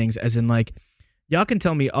a lot of things, as in like, y'all can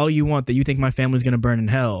tell me all you want that you think my family's going to burn in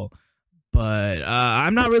hell, but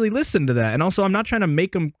I'm not really listening to that. And also, I'm not trying to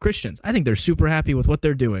make them Christians. I think they're super happy with what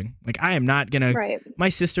they're doing. Like, I am not going to... My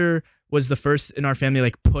sister was the first in our family,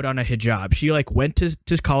 like, put on a hijab. She, like, went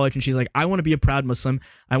to college, and she's like, I want to be a proud Muslim.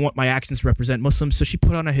 I want my actions to represent Muslims. So she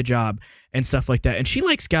put on a hijab and stuff like that. And she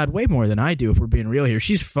likes God way more than I do, if we're being real here.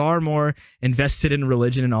 She's far more invested in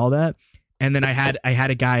religion and all that. And then I had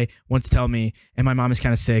a guy once tell me, and my mom is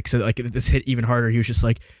kind of sick, so, like, this hit even harder. He was just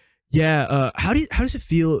like, yeah, how does it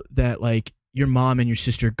feel that like your mom and your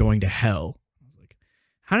sister are going to hell? Like,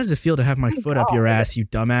 how does it feel to have my foot up your ass, you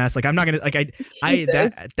dumbass? Like, I'm not gonna like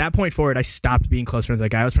at that point forward, I stopped being close friends with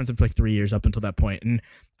that guy. I was friends with him for like 3 years up until that point, and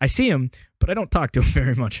I see him, but I don't talk to him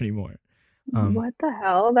very much anymore. What the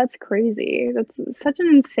hell? That's crazy. That's such an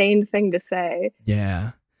insane thing to say.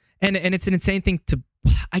 Yeah, and it's an insane thing to.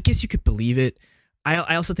 I guess you could believe it.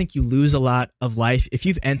 I also think you lose a lot of life if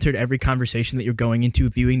you've entered every conversation that you're going into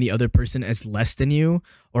viewing the other person as less than you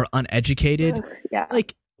or uneducated. Yeah.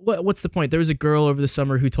 Like, what's the point? There was a girl over the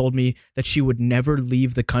summer who told me that she would never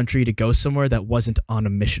leave the country to go somewhere that wasn't on a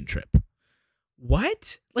mission trip.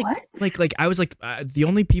 What? What? Like I was like, the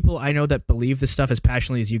only people I know that believe this stuff as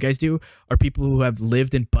passionately as you guys do are people who have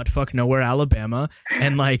lived in buttfuck nowhere, Alabama,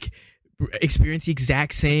 and like experience the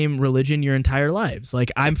exact same religion your entire lives.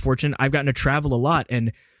 Like, I'm fortunate. I've gotten to travel a lot,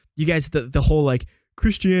 and you guys, the whole like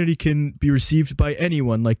Christianity can be received by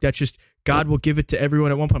anyone. Like, that's just God will give it to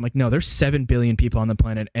everyone at one point. I'm like, no, there's 7 billion people on the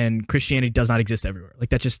planet, and Christianity does not exist everywhere. Like,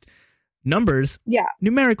 that just numbers. Yeah.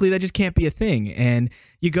 Numerically, that just can't be a thing. And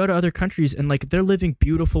you go to other countries, and like they're living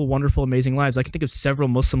beautiful, wonderful, amazing lives. I can think of several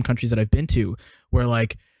Muslim countries that I've been to where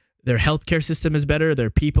like their healthcare system is better.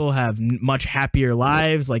 Their people have much happier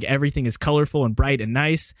lives. Like, everything is colorful and bright and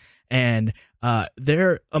nice. And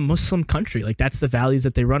they're a Muslim country. Like, that's the values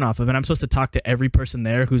that they run off of. And I'm supposed to talk to every person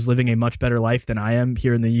there who's living a much better life than I am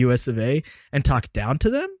here in the US of A and talk down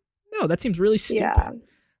to them? No, that seems really stupid.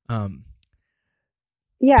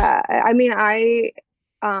 Yeah. I mean, I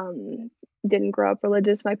didn't grow up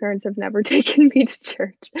religious. My parents have never taken me to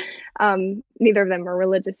church. Neither of them are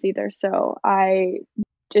religious either. So I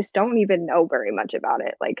just don't even know very much about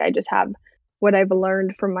it. Like, I just have what I've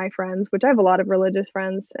learned from my friends, which I have a lot of religious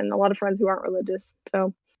friends and a lot of friends who aren't religious.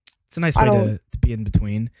 So it's a nice way to be in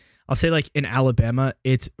between. I'll say, like, in Alabama,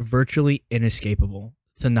 it's virtually inescapable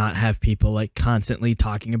to not have people like constantly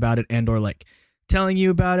talking about it and or like telling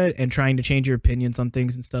you about it and trying to change your opinions on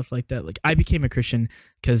things and stuff like that. Like, I became a Christian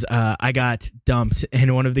because I got dumped,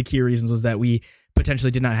 and one of the key reasons was that we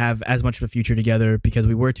potentially did not have as much of a future together because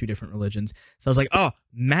we were 2 different religions. So I was like, oh,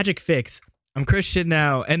 magic fix. I'm Christian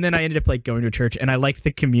now. And then I ended up like going to church, and I liked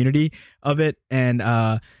the community of it. And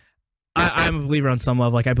I'm a believer on some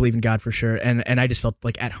level. Like, I believe in God for sure. And I just felt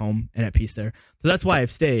like at home and at peace there. So that's why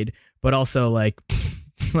I've stayed. But also like,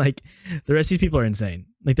 like the rest of these people are insane.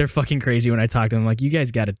 Like, they're fucking crazy when I talk to them. Like, you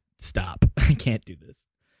guys got to stop. I can't do this.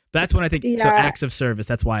 That's when I think, so acts of service.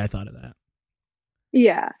 That's why I thought of that.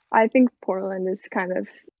 Yeah, I think Portland is kind of,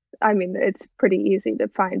 I mean, it's pretty easy to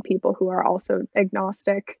find people who are also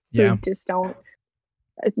agnostic, who just don't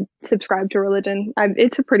subscribe to religion.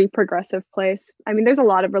 It's a pretty progressive place. I mean, there's a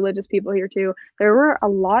lot of religious people here too. There were a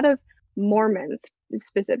lot of Mormons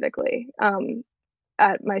specifically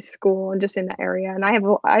at my school and just in the area. And I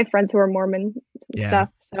have friends who are Mormon and stuff.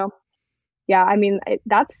 So yeah, I mean,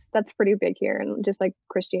 that's pretty big here, and just like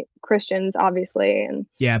Christians, obviously. And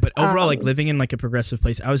yeah, but overall, like living in like a progressive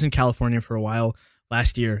place. I was in California for a while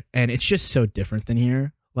last year, and it's just so different than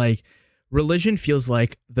here. Like, religion feels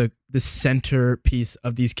like the centerpiece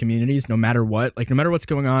of these communities, no matter what. Like, no matter what's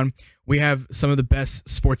going on, we have some of the best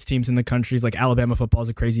sports teams in the countries. Like, Alabama football is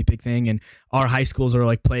a crazy big thing, and our high schools are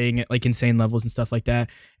like playing at like insane levels and stuff like that.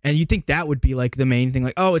 And you think that would be like the main thing,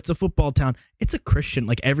 like, oh, it's a football town. It's a Christian.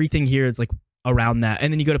 Like, everything here is like around that.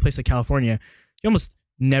 And then you go to a place like California, you almost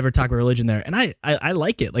never talk about religion there. And I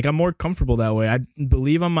like it. Like, I'm more comfortable that way. I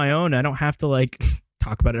believe on my own. I don't have to like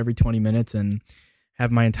talk about it every 20 minutes and have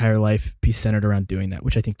my entire life be centered around doing that,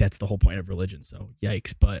 which I think that's the whole point of religion. So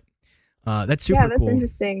yikes. But that's super cool. Yeah, that's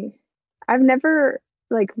interesting. I've never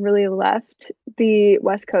like really left the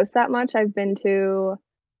West Coast that much. I've been to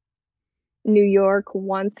New York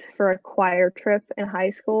once for a choir trip in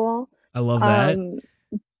high school. I love that.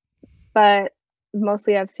 But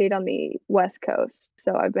mostly I've stayed on the West Coast.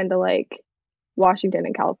 So I've been to like Washington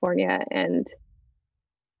and California and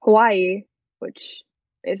Hawaii, which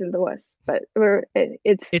isn't the West, but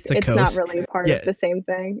it's not really a part of the same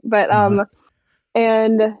thing. But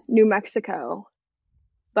and New Mexico.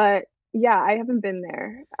 But yeah, I haven't been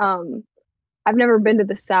there. I've never been to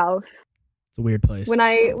the South. It's a weird place. When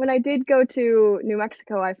I did go to New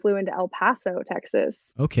Mexico, I flew into El Paso,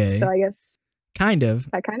 Texas. Okay. So I guess kind of.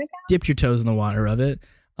 That kind of counts? Dipped your toes in the water of it.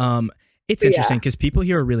 It's interesting because people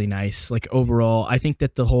here are really nice. Like, overall, I think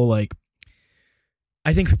that the whole like,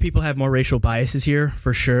 I think people have more racial biases here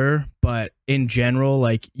for sure, but in general,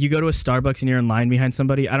 like, you go to a Starbucks and you're in line behind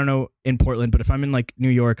somebody. I don't know in Portland, but if I'm in like New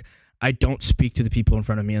York, I don't speak to the people in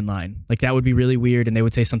front of me in line. Like, that would be really weird, and they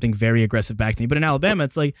would say something very aggressive back to me. But in Alabama,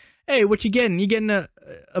 it's like, hey, what you getting? You getting a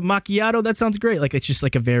macchiato? That sounds great. Like, it's just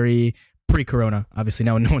like a very pre-corona. Obviously,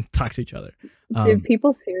 now no one talks to each other. Do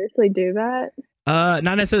people seriously do that? Not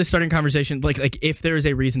necessarily starting a conversation. Like if there is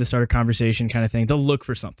a reason to start a conversation kind of thing, they'll look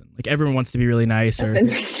for something. Like, everyone wants to be really nice or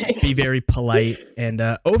be very polite and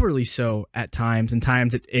overly so at times. And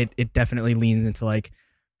times it definitely leans into like,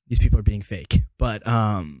 these people are being fake. But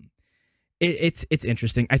it's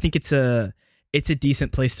interesting. I think it's a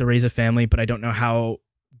decent place to raise a family, but I don't know how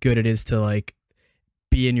good it is to like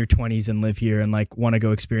be in your 20s and live here and like want to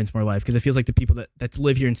go experience more life, because it feels like the people that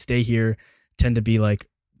live here and stay here tend to be like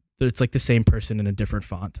it's like the same person in a different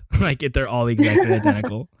font. Like they're all exactly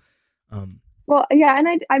identical. Well, yeah,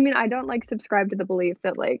 and I mean, I don't like subscribe to the belief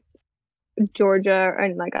that like Georgia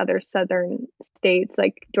and like other southern states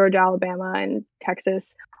like Georgia, Alabama, and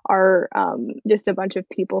Texas are just a bunch of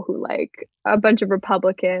people who like a bunch of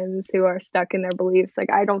Republicans who are stuck in their beliefs.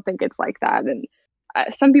 Like I don't think it's like that. And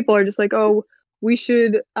some people are just like, oh, we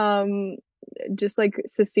should just like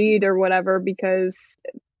secede or whatever because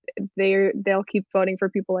they'll keep voting for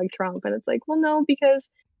people like Trump. And it's like, well, no, because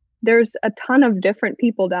there's a ton of different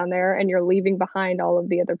people down there and you're leaving behind all of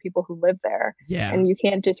the other people who live there. Yeah. And you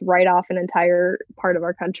can't just write off an entire part of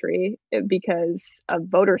our country because of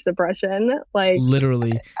voter suppression. Like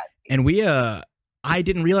literally. And I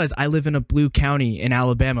didn't realize I live in a blue county in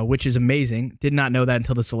Alabama, which is amazing. Did not know that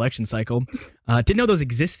until this election cycle. Didn't know those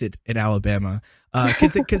existed in Alabama.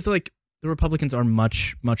 Because like the Republicans are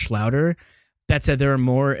much, much louder. That said, there are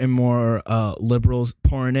more and more liberals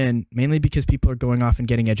pouring in, mainly because people are going off and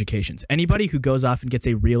getting educations. Anybody who goes off and gets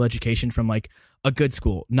a real education from like a good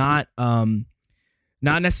school, not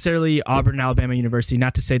necessarily Auburn, Alabama University,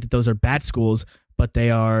 not to say that those are bad schools, but they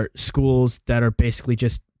are schools that are basically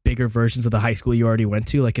just bigger versions of the high school you already went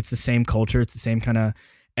to. Like it's the same culture, it's the same kind of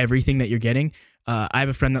everything that you're getting. I have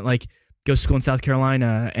a friend that like goes to school in South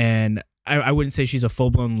Carolina, and I wouldn't say she's a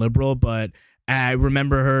full-blown liberal, but I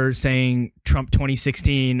remember her saying Trump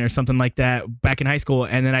 2016 or something like that back in high school.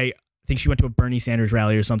 And then I think she went to a Bernie Sanders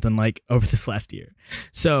rally or something like over this last year.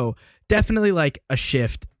 So definitely like a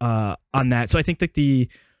shift on that. So I think that the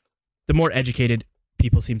more educated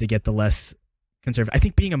people seem to get, the less conservative. I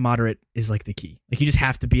think being a moderate is like the key. Like you just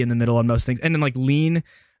have to be in the middle on most things and then like lean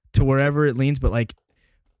to wherever it leans. But like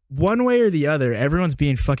one way or the other, everyone's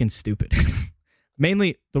being fucking stupid.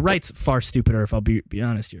 Mainly the right's far stupider, if I'll be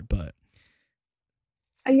honest here, but.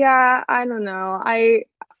 Yeah, I don't know. I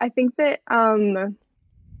think that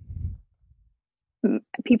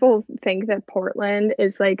people think that Portland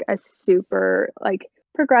is like a super like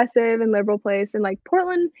progressive and liberal place, and like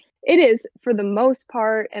Portland it is for the most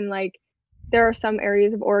part, and like there are some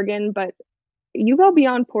areas of Oregon, but you go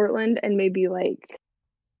beyond Portland and maybe like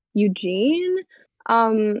Eugene,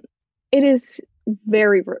 it is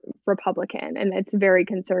very Republican and it's very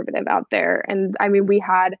conservative out there. And I mean, we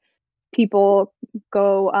had people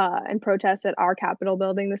go and protest at our Capitol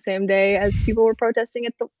building the same day as people were protesting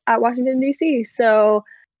at Washington D.C. So,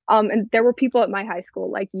 and there were people at my high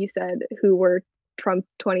school, like you said, who were Trump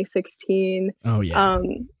 2016. Oh yeah.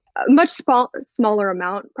 A much smaller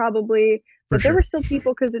amount probably, but there were still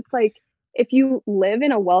people because it's like if you live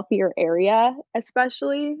in a wealthier area,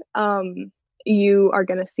 especially, you are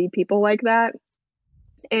gonna see people like that,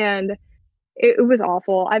 and it was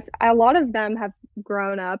awful. A lot of them have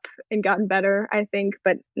grown up and gotten better, I think,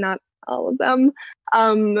 but not all of them.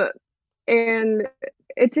 And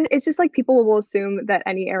it's just like people will assume that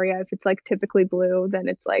any area, if it's like typically blue, then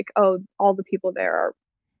it's like, oh, all the people there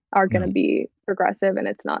are going to be progressive, and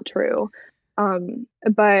it's not true.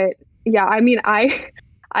 But yeah, I mean, I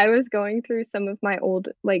was going through some of my old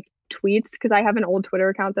like tweets because I have an old Twitter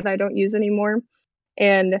account that I don't use anymore,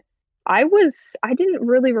 and I didn't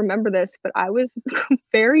really remember this, but I was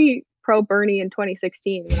very pro Bernie in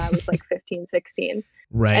 2016 when I was like 15, 16.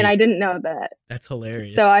 Right. And I didn't know that. That's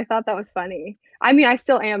hilarious. So I thought that was funny. I mean, I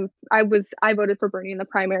still am. I voted for Bernie in the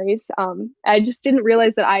primaries. I just didn't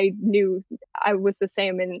realize that I knew I was the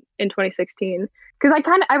same in 2016. Because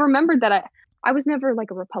I remembered that I was never like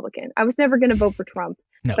a Republican. I was never going to vote for Trump.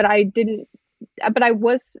 No. But I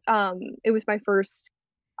was, it was my first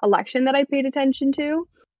election that I paid attention to.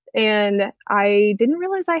 And I didn't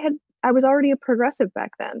realize I was already a progressive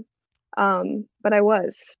back then. But I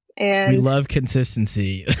was. And we love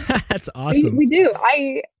consistency. That's awesome. We do.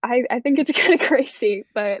 I think it's kind of crazy,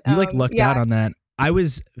 but you like lucked out on that. I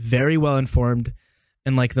was very well informed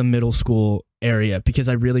in like the middle school area because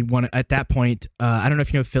I really wanted at that point. I don't know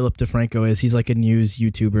if you know who Philip DeFranco is. He's like a news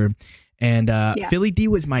YouTuber. And Philly D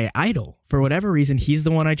was my idol. For whatever reason, he's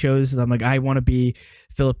the one I chose. I'm like, I want to be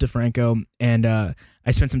Philip DeFranco. And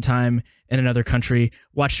I spent some time in another country,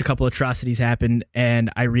 watched a couple atrocities happen, and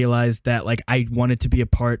I realized that like I wanted to be a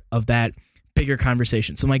part of that bigger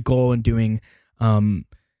conversation. So my goal in doing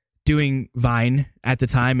Vine at the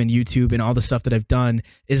time and YouTube and all the stuff that I've done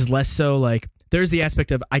is less so like there's the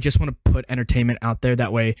aspect of I just want to put entertainment out there.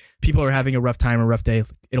 That way people are having a rough time or rough day,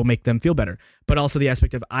 it'll make them feel better. But also the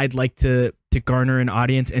aspect of I'd like to garner an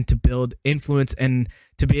audience and to build influence and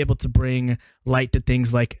to be able to bring light to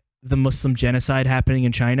things like the Muslim genocide happening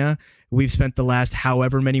in China. We've spent the last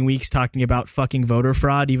however many weeks talking about fucking voter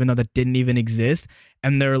fraud, even though that didn't even exist.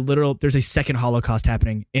 And there's a second Holocaust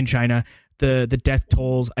happening in China. the death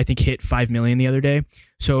tolls, I think, hit 5 million the other day.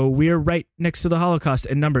 So we're right next to the Holocaust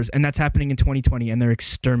in numbers, and that's happening in 2020, and they're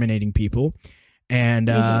exterminating people. And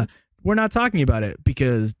we're not talking about it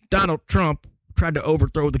because Donald Trump tried to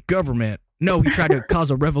overthrow the government. No, he tried to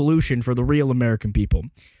cause a revolution for the real American people.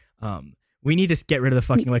 We need to get rid of the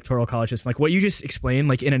fucking electoral college system. Like what you just explained,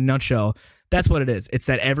 like in a nutshell, that's what it is. It's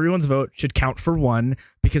that everyone's vote should count for one,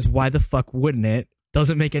 because why the fuck wouldn't it?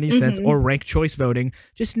 Doesn't make any sense. Or ranked choice voting.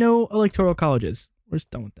 Just no electoral colleges. We're just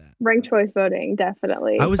done with that. Ranked choice voting,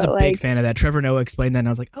 definitely. I was a big fan of that. Trevor Noah explained that, and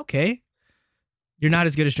I was like, okay, you're not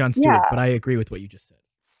as good as Jon Stewart, but I agree with what you just said.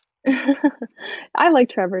 I like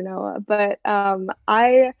Trevor Noah, but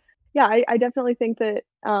I definitely think that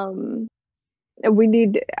we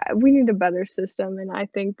need a better system, and I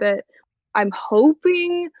think that I'm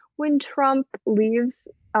hoping when Trump leaves,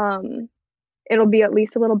 it'll be at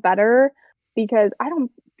least a little better, because I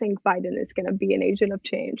don't think Biden is going to be an agent of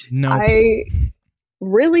change. No, I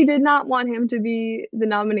really did not want him to be the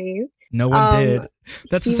nominee. No one did.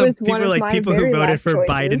 That's what some people are like. People who voted for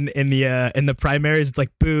Biden in the primaries, it's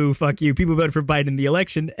like, boo, fuck you. People voted for Biden in the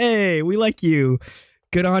election. Hey, we like you.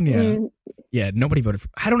 Good on you. Yeah, nobody voted for.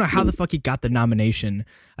 I don't know how the fuck he got the nomination.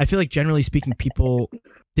 I feel like generally speaking, people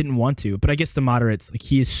didn't want to, but I guess the moderates, like,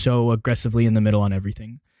 he is so aggressively in the middle on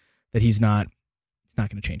everything that he's not going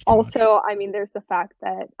to change. Also, much. I mean, there's the fact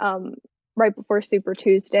that right before Super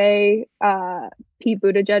Tuesday, Pete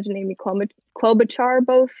Buttigieg and Amy Klobuchar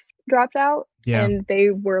both dropped out, and they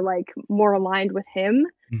were like more aligned with him,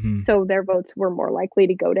 so their votes were more likely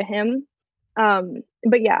to go to him.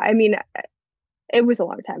 But yeah, I mean, it was a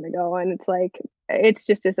long time ago, and it's like, it's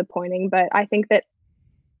just disappointing, but I think that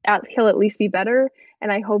he'll at least be better,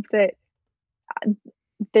 and I hope that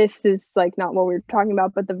this is like not what we were talking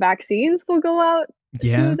about, but the vaccines will go out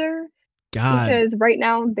smoother. God, because right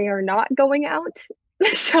now they are not going out.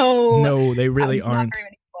 So no, they really aren't. Not very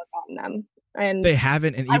many people have gotten them, and they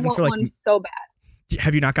haven't. And even I want for like one so bad.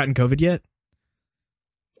 Have you not gotten COVID yet?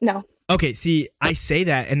 No. Okay, see, I say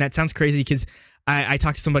that, and that sounds crazy because I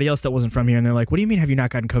talked to somebody else that wasn't from here, and they're like, "What do you mean? Have you not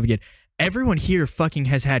gotten COVID yet?" Everyone here fucking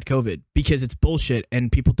has had COVID because it's bullshit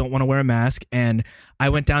and people don't want to wear a mask. And I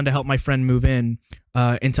went down to help my friend move into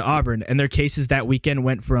Auburn, and their cases that weekend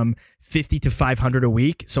went from 50 to 500 a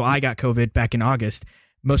week. So I got COVID back in August.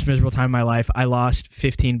 Most miserable time of my life. I lost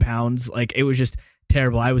 15 pounds. Like, it was just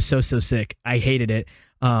terrible. I was so sick. I hated it.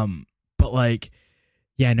 But like,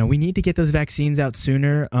 yeah, no, we need to get those vaccines out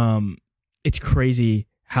sooner. It's crazy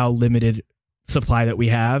how limited supply that we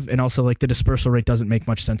have, and also like the dispersal rate doesn't make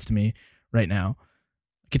much sense to me right now.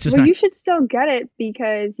 It's just you should still get it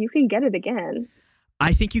because you can get it again.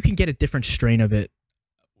 I think you can get a different strain of it.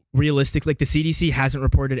 Realistically, like the CDC hasn't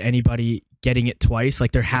reported anybody getting it twice.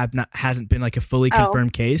 Like there hasn't been like a fully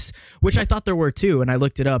confirmed case, which I thought there were too, and I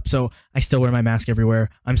looked it up. So I still wear my mask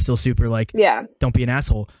everywhere. I'm still super like, don't be an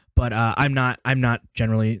asshole. But I'm not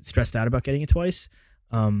generally stressed out about getting it twice.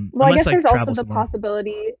 Well, I guess there's also the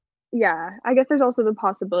possibility. Yeah, I guess there's also the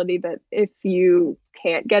possibility that if you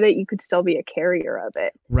can't get it, you could still be a carrier of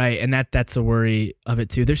it. Right, and that's a worry of it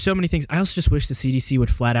too. There's so many things. I also just wish the CDC would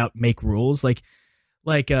flat out make rules. Like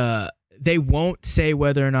they won't say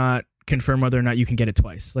confirm whether or not you can get it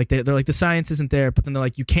twice. Like they're like, the science isn't there, but then they're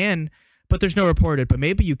like, you can, but there's no reported, but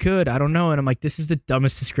maybe you could. I don't know. And I'm like, this is the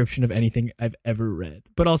dumbest description of anything I've ever read.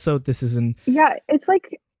 But also, this isn't. Yeah, it's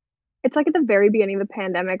like at the very beginning of the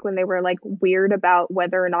pandemic when they were like weird about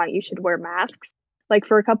whether or not you should wear masks. Like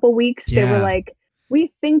for a couple weeks, they were like,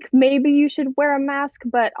 we think maybe you should wear a mask,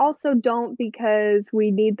 but also don't because we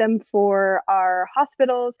need them for our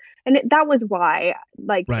hospitals. And that was why,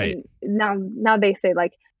 like, now they say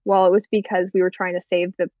like, well, it was because we were trying to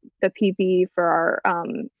save the PPE for our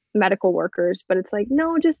medical workers. But it's like,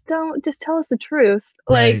 no, just tell us the truth.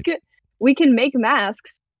 Right. Like, we can make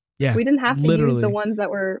masks. Yeah, we didn't have to use the ones that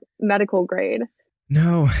were medical grade.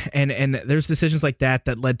 No, and there's decisions like that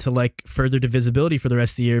led to like further divisibility for the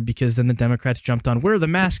rest of the year, because then the Democrats jumped on, we're the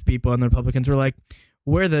mask people, and the Republicans were like,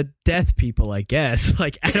 we're the death people, I guess.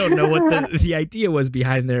 Like, I don't know what the idea was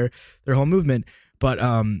behind their whole movement, but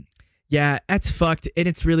yeah, that's fucked, and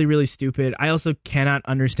it's really, really stupid. I also cannot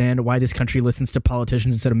understand why this country listens to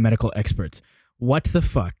politicians instead of medical experts. What the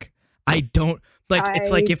fuck? I don't. Like, it's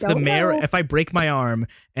like if I break my arm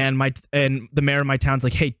and the mayor of my town's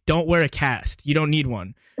like, hey, don't wear a cast. You don't need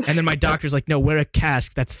one. And then my doctor's like, no, wear a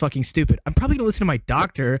cast. That's fucking stupid. I'm probably going to listen to my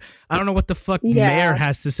doctor. I don't know what the fuck mayor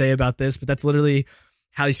has to say about this, but that's literally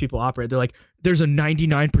how these people operate. They're like, there's a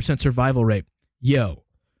 99% survival rate. Yo,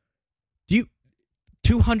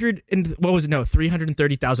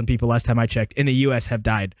 330,000 people last time I checked in the U.S. have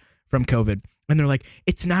died from COVID. And they're like,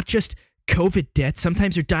 it's not just COVID death.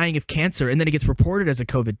 Sometimes they're dying of cancer, and then it gets reported as a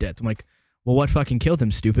COVID death. I'm like, well, what fucking killed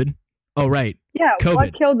him, stupid? Oh, right. Yeah, COVID.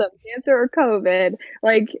 what killed them? Cancer or COVID?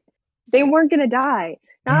 Like, they weren't gonna die.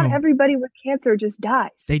 Not No. everybody with cancer just dies.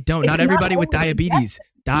 They don't. It's Not everybody with always diabetes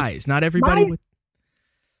dies. Not everybody with...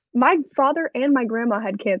 My father and my grandma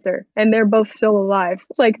had cancer, and they're both still alive.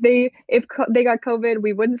 Like, if they got COVID,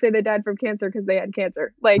 we wouldn't say they died from cancer because they had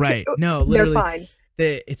cancer. Like, right. No, literally, they're fine.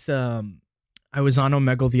 It's I was on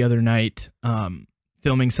Omegle the other night,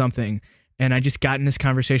 filming something, and I just got in this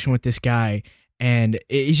conversation with this guy, and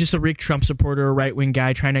he's just a Rick Trump supporter, a right-wing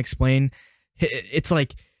guy trying to explain. It's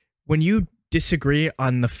like, when you disagree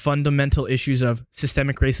on the fundamental issues of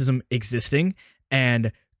systemic racism existing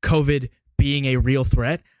and COVID being a real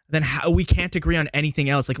threat, then how we can't agree on anything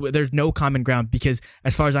else. Like, there's no common ground, because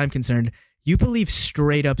as far as I'm concerned, you believe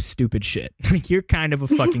straight up stupid shit. Like, you're kind of a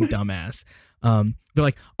fucking dumbass. They're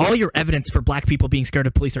like, all your evidence for black people being scared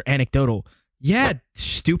of police are anecdotal. Yeah,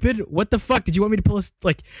 stupid. What the fuck? Did you want me to pull this?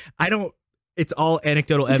 Like, it's all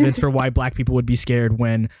anecdotal evidence for why black people would be scared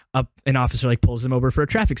when an officer like pulls them over for a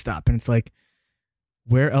traffic stop. And it's like,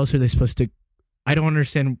 where else are they supposed to? I don't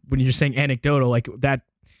understand when you're saying anecdotal like that.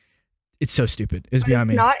 It's so stupid. It's beyond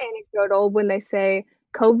me. It's not anecdotal when they say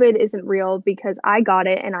COVID isn't real because I got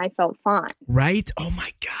it and I felt fine. Right? Oh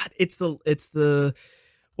my God. It's the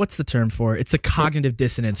what's the term for it? It's the cognitive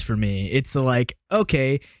dissonance for me. It's the like,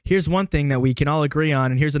 okay, here's one thing that we can all agree on,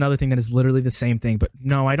 and here's another thing that is literally the same thing. But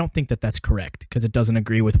no, I don't think that that's correct, because it doesn't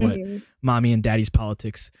agree with what mommy and daddy's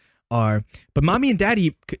politics are. But mommy and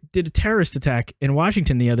daddy did a terrorist attack in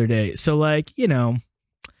Washington the other day. So, like, I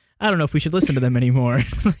don't know if we should listen to them anymore.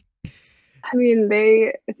 I mean,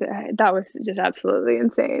 that was just absolutely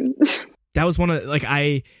insane. That was one of, like,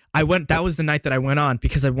 that was the night that I went on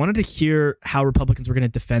because I wanted to hear how Republicans were going to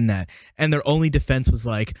defend that. And their only defense was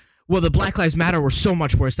like, well, the Black Lives Matter were so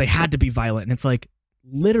much worse. They had to be violent. And it's like,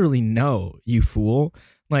 literally, no, you fool.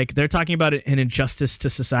 Like, they're talking about an injustice to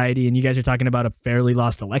society, and you guys are talking about a fairly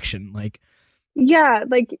lost election. Like, yeah,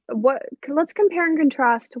 like, let's compare and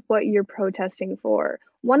contrast what you're protesting for.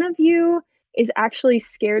 One of you is actually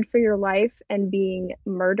scared for your life and being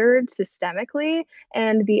murdered systemically,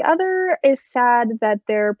 and the other is sad that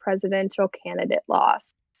their presidential candidate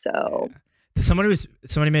lost. So yeah.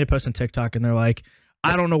 Somebody made a post on TikTok, and they're like,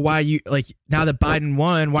 I don't know why you, like, now that Biden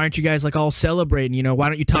won, why aren't you guys like all celebrating? Why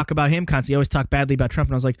don't you talk about him constantly? You always talk badly about Trump.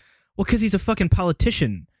 And I was like, well, because he's a fucking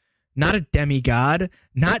politician, not a demigod,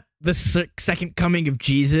 not the second coming of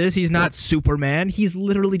Jesus. He's not Superman. He's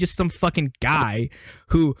literally just some fucking guy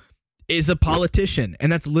who is a politician,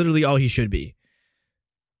 and that's literally all he should be.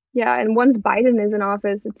 Yeah, and once Biden is in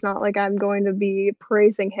office, it's not like I'm going to be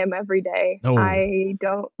praising him every day. No. I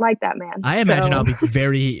don't like that man. I imagine I'll be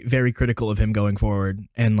very, very critical of him going forward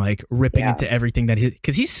and like ripping into everything that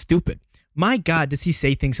because he's stupid. My God, does he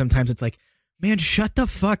say things sometimes? It's like, man, shut the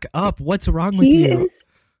fuck up. What's wrong with you? He is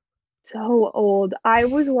so old. I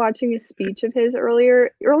was watching a speech of his earlier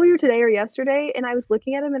today or yesterday, and I was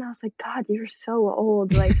looking at him and I was like, God, you're so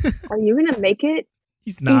old. Like, are you gonna make it?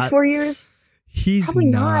 He's not. These 4 years? He's probably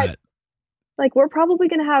not. Like, we're probably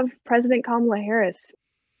gonna have President Kamala Harris.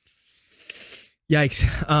 Yikes.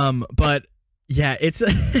 But yeah, it's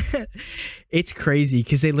it's crazy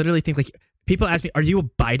because they literally think, like, people ask me, are you a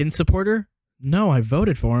Biden supporter? No, I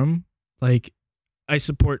voted for him. Like, I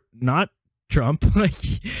support not Trump. Like,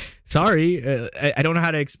 sorry, I don't know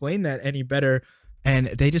how to explain that any better. And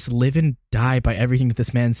they just live and die by everything that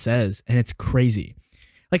this man says, and it's crazy.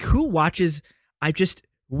 Like, who watches?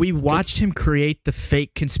 We watched him create the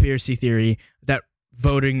fake conspiracy theory that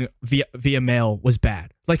voting via mail was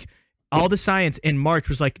bad. Like, all the science in March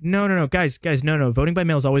was like, no, guys, no, voting by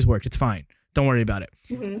mail has always worked. It's fine. Don't worry about it.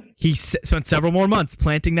 Mm-hmm. He spent several more months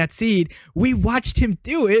planting that seed. We watched him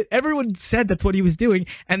do it. Everyone said that's what he was doing.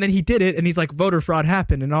 And then he did it. And he's like, voter fraud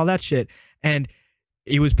happened and all that shit. And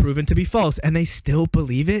it was proven to be false. And they still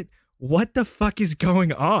believe it? What the fuck is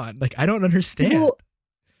going on? Like, I don't understand. Well,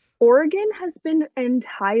 Oregon has been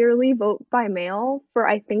entirely vote by mail for,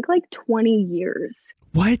 I think, like 20 years.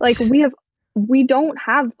 What? Like, we don't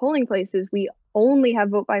have polling places. We only have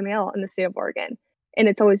vote by mail in the state of Oregon. And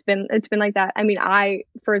it's been like that. I mean,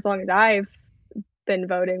 for as long as I've been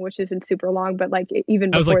voting, which isn't super long, but like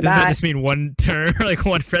even before I was like, that, does that just mean one term, like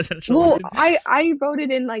one presidential? Well, election? I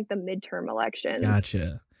voted in like the midterm elections.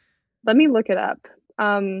 Gotcha. Let me look it up.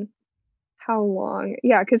 How long?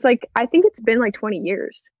 Yeah, because like I think it's been like 20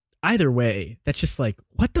 years. Either way, that's just like,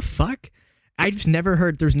 what the fuck? I've just never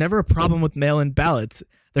heard. There's never a problem with mail-in ballots.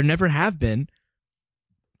 There never have been.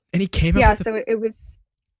 And he came up. Yeah, so it was.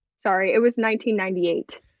 Sorry, it was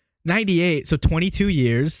 1998. 98, so 22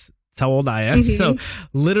 years. That's how old I am. Mm-hmm. So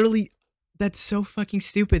literally that's so fucking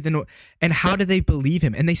stupid. And how do they believe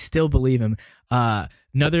him? And they still believe him.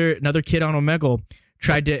 Another kid on Omegle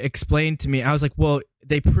tried to explain to me. I was like, well,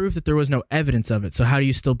 they proved that there was no evidence of it. So how do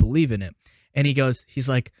you still believe in it? And he's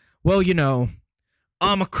like, well,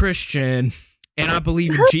 I'm a Christian and I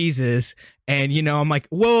believe in Jesus. And, I'm like,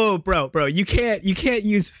 whoa, bro, you can't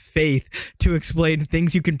use faith to explain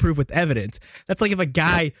things you can prove with evidence. That's like if a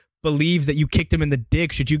guy believes that you kicked him in the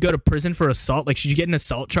dick, should you go to prison for assault? Like, should you get an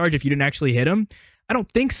assault charge if you didn't actually hit him? I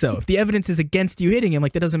don't think so. If the evidence is against you hitting him,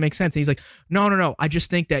 like, that doesn't make sense. And he's like, no. I just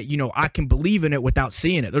think that, I can believe in it without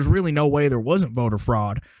seeing it. There's really no way there wasn't voter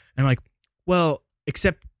fraud. And I'm like, well,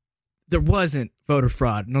 except there wasn't voter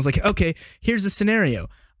fraud. And I was like, okay, here's the scenario.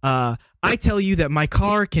 I tell you that my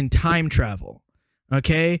car can time travel,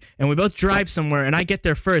 okay? And we both drive somewhere, and I get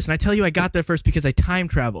there first. And I tell you I got there first because I time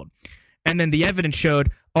traveled. And then the evidence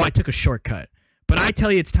showed, I took a shortcut. But I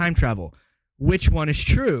tell you it's time travel. Which one is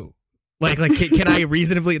true? Like, can I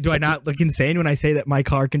reasonably, do I not look insane when I say that my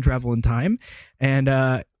car can travel in time? And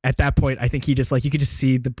at that point, I think he just, like, you could just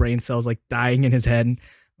see the brain cells, like, dying in his head. And,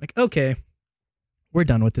 like, okay, we're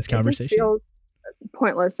done with this conversation. It feels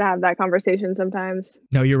pointless to have that conversation sometimes.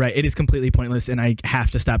 No, you're right. It is completely pointless, and I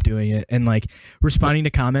have to stop doing it. And, like, responding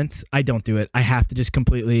to comments, I don't do it. I have to just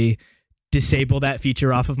completely disable that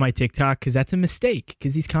feature off of my TikTok because that's a mistake,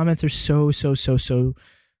 because these comments are so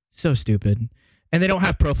stupid. And they don't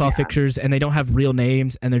have profile pictures, and they don't have real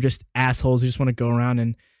names, and they're just assholes who just want to go around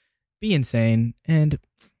and be insane. And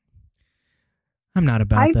I'm not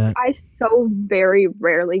about that. I so very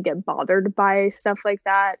rarely get bothered by stuff like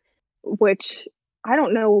that, which I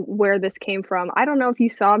don't know where this came from. I don't know if you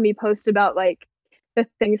saw me post about, like, the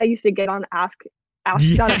things I used to get on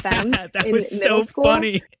Ask.fm that in was middle so school.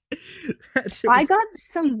 Funny. I got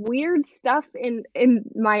some weird stuff in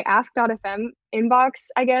my Ask.fm inbox,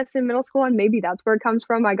 I guess, in middle school, and maybe that's where it comes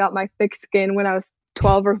from. I got my thick skin when I was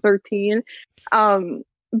 12 or 13.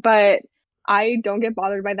 But I don't get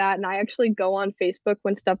bothered by that, and I actually go on Facebook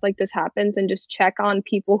when stuff like this happens and just check on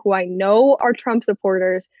people who I know are Trump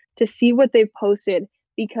supporters to see what they've posted,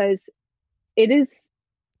 because it is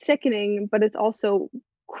sickening, but it's also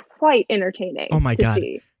quite entertaining. Oh my God.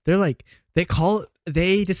 See. They're like,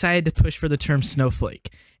 they decided to push for the term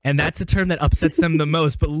snowflake. And that's the term that upsets them the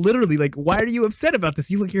most. But literally, like, why are you upset about this?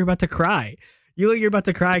 You look, you're about to cry. You're about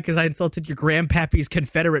to cry because I insulted your grandpappy's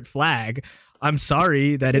Confederate flag. I'm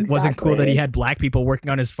sorry that it wasn't cool that he had black people working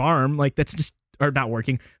on his farm. Like, that's just, or not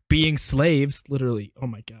working, being slaves, literally. Oh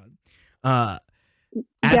my God.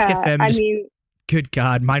 Good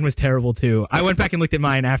God, mine was terrible too. I went back and looked at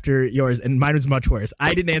mine after yours, and mine was much worse.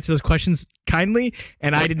 I didn't answer those questions kindly,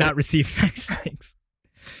 and I did not receive nice things.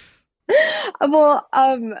 Well,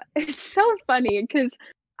 it's so funny because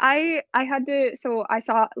I had to, so I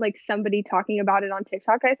saw, like, somebody talking about it on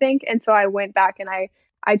TikTok, I think, and so I went back and I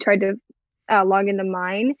tried to log into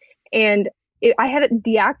mine, and I had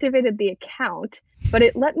deactivated the account, but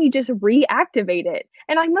it let me just reactivate it,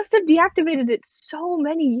 and I must have deactivated it so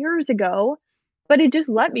many years ago, but it just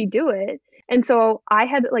let me do it. And so I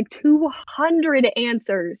had like 200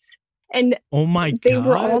 answers, and oh my God, they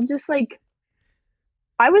were all just like,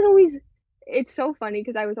 it's so funny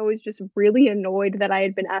because I was always just really annoyed that I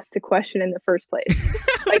had been asked the question in the first place.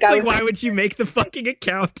 Like, why would you make the fucking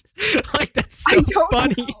account? Like, that's so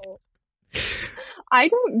funny. I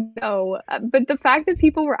don't know. But the fact that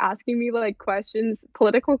people were asking me, like, questions,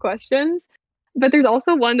 political questions, but there's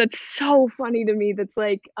also one that's so funny to me that's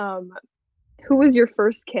like, who was your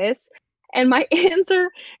first kiss? And my answer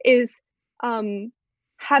is,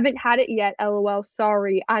 haven't had it yet, LOL,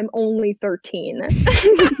 sorry, I'm only 13.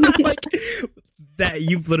 Like, that,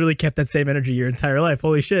 you've literally kept that same energy your entire life.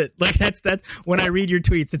 Holy shit. Like, that's when I read your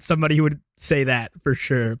tweets, it's somebody who would say that for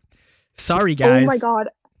sure. Sorry, guys. Oh my God.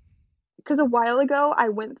 Because a while ago, I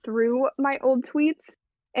went through my old tweets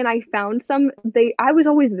and I found some, I was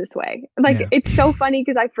always this way. Like, yeah. It's so funny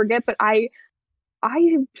because I forget, but I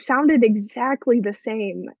sounded exactly the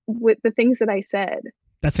same with the things that I said.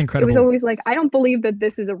 That's incredible. It was always like, I don't believe that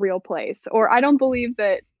this is a real place, or I don't believe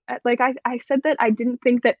that, like, I said that I didn't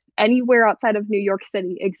think that anywhere outside of New York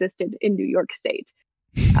City existed in New York State.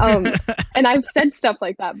 And I've said stuff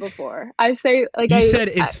like that before. I say, like, you said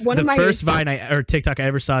it's one of my first Vine or TikTok I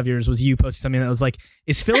ever saw of yours was you posting something that was like,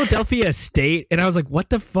 is Philadelphia a state? And I was like,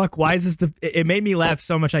 what the fuck? Why is this it made me laugh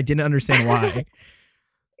so much I didn't understand why.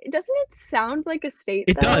 Doesn't it sound like a state?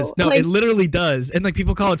 It does. No, like, it literally does. And like,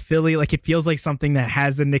 people call it Philly. Like, it feels like something that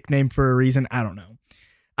has a nickname for a reason. I don't know.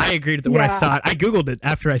 I agreed with it when I saw it. I Googled it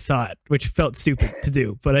after I saw it, which felt stupid to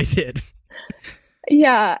do, but I did.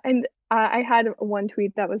 Yeah. And I had one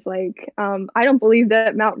tweet that was like, I don't believe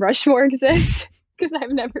that Mount Rushmore exists. because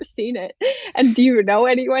I've never seen it. And do you know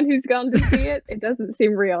anyone who's gone to see it? It doesn't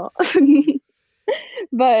seem real.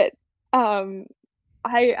 But um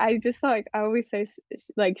I just like I always say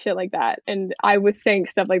like shit like that, and I was saying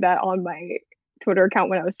stuff like that on my Twitter account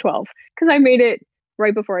when I was 12 because I made it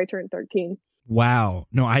right before I turned 13. Wow.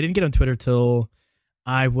 No, I didn't get on Twitter till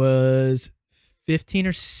I was 15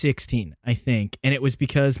 or 16, I think. And it was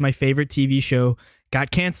because my favorite TV show got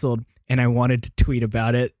canceled and I wanted to tweet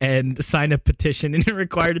about it and sign a petition, and it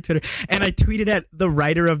required a Twitter. And I tweeted at the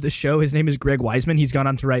writer of the show. His name is Greg Wiseman. He's gone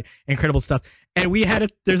on to write incredible stuff. And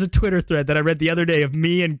there's a Twitter thread that I read the other day of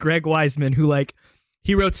me and Greg Wiseman, who like,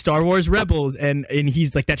 he wrote Star Wars Rebels, and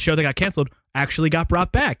he's like, that show that got canceled actually got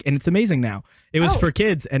brought back, and it's amazing now. It was for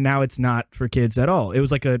kids, and now it's not for kids at all. It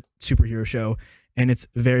was like a superhero show, and it's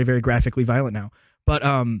very, very graphically violent now. But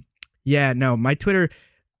yeah, no, my Twitter,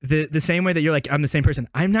 the same way that you're like, I'm the same person,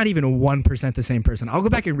 I'm not even 1% the same person. I'll go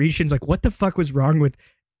back and read shit and like, what the fuck was wrong with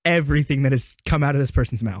everything that has come out of this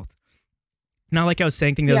person's mouth? Not like I was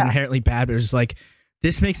saying things that was inherently bad, but it was like,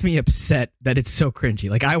 this makes me upset that it's so cringy.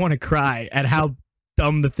 Like, I want to cry at how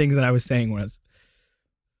dumb the things that I was saying was.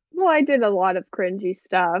 Well, I did a lot of cringy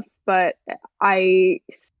stuff, but I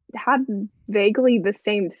had vaguely the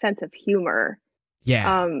same sense of humor.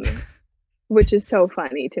 Yeah. Which is so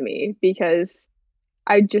funny to me because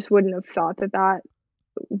I just wouldn't have thought that that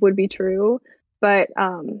would be true. But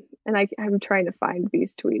and I'm trying to find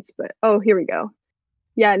these tweets, but oh, here we go.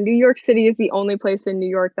 Yeah, New York City is the only place in New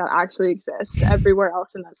York that actually exists. Everywhere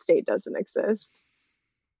else in that state doesn't exist.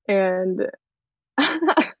 And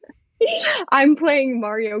I'm playing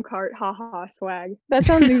Mario Kart, haha, swag. That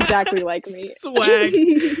sounds exactly like me. Swag.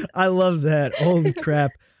 I love that. Holy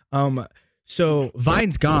crap. So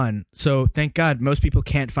Vine's gone. So thank God most people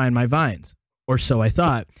can't find my Vines. Or so I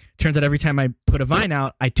thought. Turns out every time I put a Vine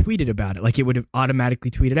out, I tweeted about it. Like it would have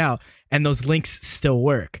automatically tweeted out. And those links still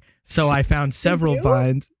work. So I found several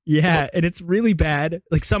Vines. Yeah, and it's really bad.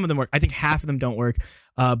 Like some of them work. I think half of them don't work.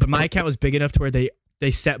 But my account was big enough to where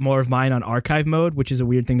they set more of mine on archive mode, which is a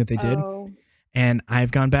weird thing that they did. And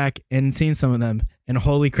I've gone back and seen some of them. And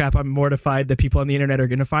holy crap, I'm mortified that people on the internet are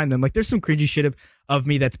going to find them. Like there's some cringy shit of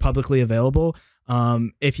me that's publicly available.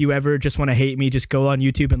 If you ever just want to hate me, just go on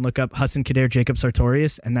YouTube and look up Hassan Kader Jacob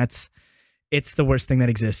Sartorius. And it's the worst thing that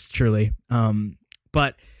exists, truly.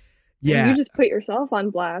 But yeah. You just put yourself on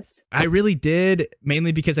blast. I really did,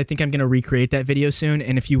 mainly because I think I'm going to recreate that video soon.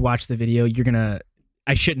 And if you watch the video,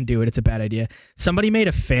 I shouldn't do it. It's a bad idea. Somebody made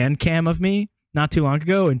a fan cam of me not too long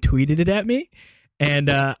ago and tweeted it at me. And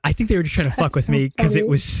I think they were just trying to fuck with me because it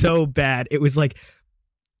was so bad. It was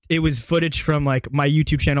footage from like my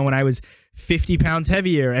YouTube channel when I was 50 pounds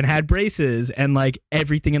heavier and had braces and like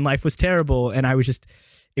everything in life was terrible. And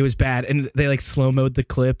it was bad. And they like slow-moed the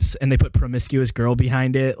clips and they put promiscuous girl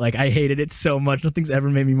behind it. Like I hated it so much. Nothing's ever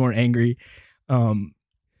made me more angry.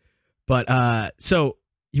 But so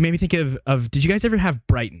you made me think of did you guys ever have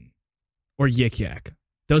Brighton or Yik Yak?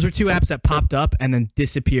 Those are two apps that popped up and then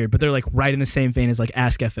disappeared, but they're like right in the same vein as like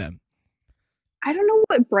Ask FM. I don't know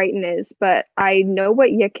what Brighton is, but I know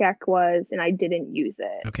what Yik Yak was, and I didn't use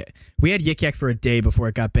it. Okay. We had Yik Yak for a day before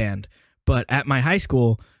it got banned, but at my high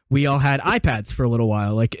school, we all had iPads for a little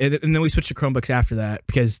while, like, and then we switched to Chromebooks after that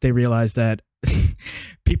because they realized that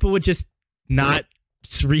people would just not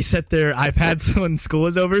reset their iPads when school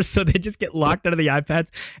was over, so they just get locked out of the iPads.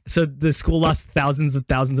 So the school lost thousands of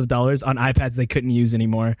dollars on iPads they couldn't use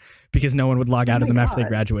anymore because no one would log out of them after they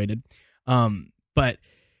graduated. But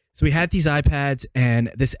so we had these iPads,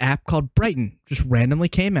 and this app called Brighton just randomly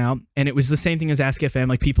came out, and it was the same thing as Ask FM.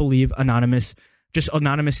 Like people leave anonymous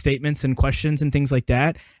statements and questions and things like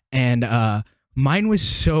that. And mine was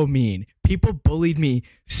so mean. People bullied me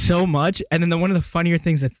so much. And then one of the funnier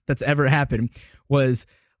things that's ever happened was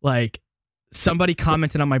like somebody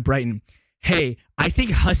commented on my Brighton, hey, I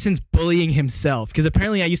think Hassan's bullying himself. Because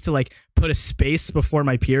apparently I used to like put a space before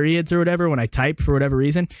my periods or whatever when I typed for whatever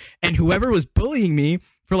reason. And whoever was bullying me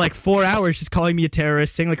for like 4 hours, just calling me a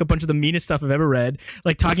terrorist, saying like a bunch of the meanest stuff I've ever read,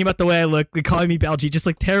 like talking about the way I look, like calling me Balji, just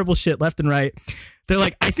like terrible shit left and right. They're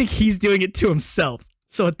like, I think he's doing it to himself.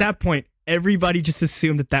 So at that point, everybody just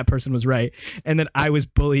assumed that person was right and that I was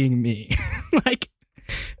bullying me. Like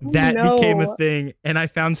that became a thing. And I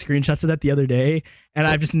found screenshots of that the other day, and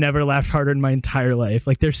I've just never laughed harder in my entire life.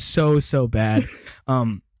 Like they're so bad.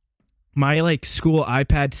 My like school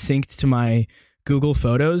iPad synced to my Google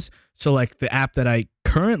Photos. So like the app that I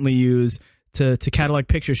currently use to catalog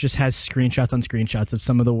pictures just has screenshots on screenshots of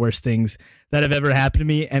some of the worst things that have ever happened to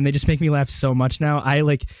me, and they just make me laugh so much now. I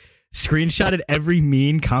like screenshotted every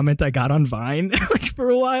mean comment I got on Vine like for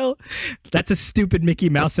a while. That's a stupid Mickey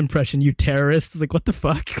Mouse impression, you terrorists. Like, what the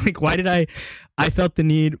fuck? Like, why did I felt the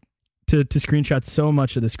need to screenshot so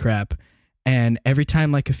much of this crap. And every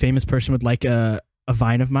time like a famous person would like a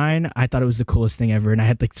Vine of mine, I thought it was the coolest thing ever. And I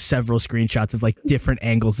had like several screenshots of like different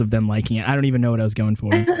angles of them liking it. I don't even know what I was going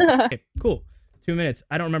for. Okay, cool. 2 minutes.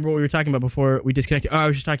 I don't remember what we were talking about before we disconnected. Oh, I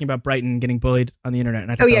was just talking about Brighton getting bullied on the internet,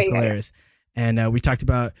 and I thought that was hilarious. Yeah. And we talked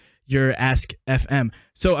about your Ask FM.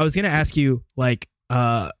 So I was going to ask you, like,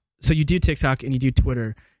 so you do TikTok and you do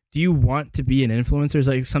Twitter. Do you want to be an influencer? Is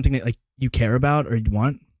like something that like you care about or you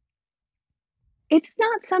want? It's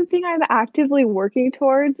not something I'm actively working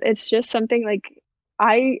towards. It's just something like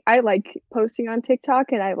I like posting on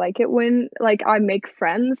TikTok, and I like it when like I make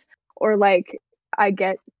friends or like I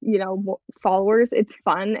get, followers. It's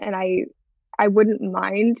fun, and I wouldn't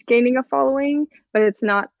mind gaining a following, but it's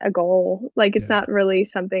not a goal. Like it's not really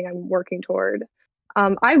something I'm working toward.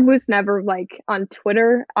 I was never like on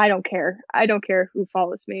Twitter. I don't care. I don't care who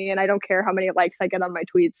follows me, and I don't care how many likes I get on my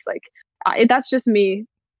tweets. Like that's just me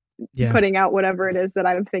putting out whatever it is that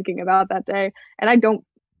I'm thinking about that day. And I don't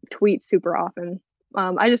tweet super often.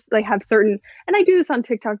 I just like have certain, and I do this on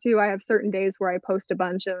TikTok too. I have certain days where I post a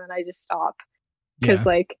bunch and then I just stop because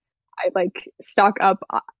like I like stock up.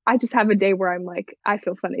 I just have a day where I'm like, I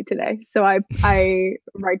feel funny today, so I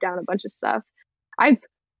write down a bunch of stuff. I've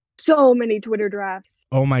so many Twitter drafts.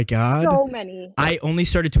 Oh my god, so many. I only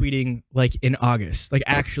started tweeting like in August, like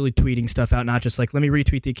actually tweeting stuff out, not just like let me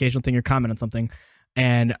retweet the occasional thing or comment on something.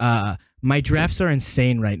 And my drafts are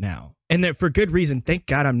insane right now, and they're for good reason. Thank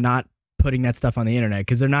God I'm not putting that stuff on the internet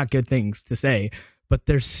because they're not good things to say. But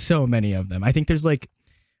there's so many of them. I think there's like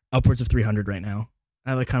upwards of 300 right now.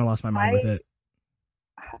 I like kind of lost my mind with it.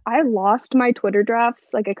 I lost my Twitter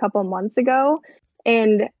drafts like a couple months ago,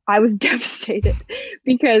 and I was devastated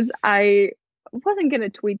because I wasn't gonna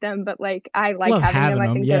tweet them, but like I like having them.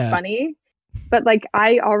 I think they're funny. But like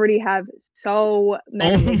I already have so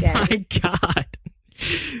many again. Oh my god.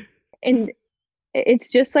 And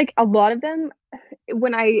it's just like a lot of them,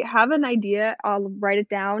 when I have an idea, I'll write it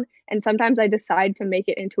down, and sometimes I decide to make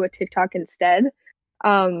it into a TikTok instead.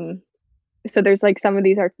 So there's like some of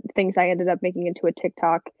these are things I ended up making into a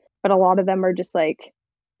TikTok, but a lot of them are just like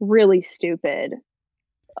really stupid.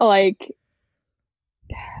 Like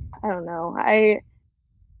I don't know.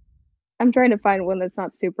 I'm trying to find one that's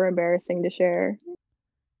not super embarrassing to share.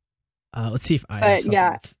 Let's see if I have something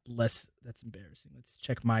that's embarrassing. Let's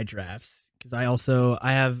check my drafts because I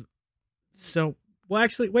have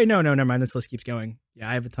actually wait, no, never mind. This list keeps going. Yeah,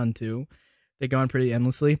 I have a ton too. They go on pretty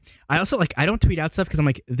endlessly. I also like I don't tweet out stuff because I'm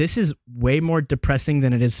like, this is way more depressing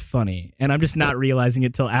than it is funny, and I'm just not realizing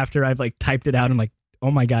it till after I've like typed it out. I'm like,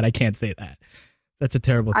 oh my god, I can't say that. That's a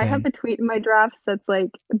terrible thing. I have a tweet in my drafts that's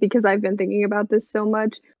like, because I've been thinking about this so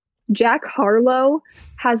much. Jack Harlow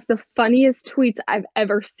has the funniest tweets I've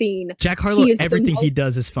ever seen. Jack Harlow, everything he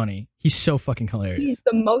does is funny. He's so fucking hilarious. He's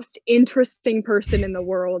the most interesting person in the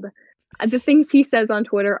world. The things he says on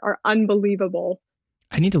Twitter are unbelievable.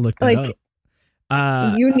 I need to look that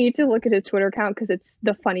up. You need to look at his Twitter account because it's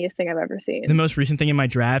the funniest thing I've ever seen. The most recent thing in my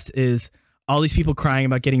drafts is all these people crying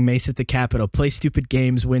about getting maced at the Capitol, play stupid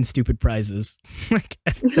games, win stupid prizes. Like,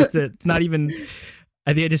 that's it. It's not even...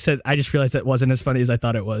 I think I just realized that wasn't as funny as I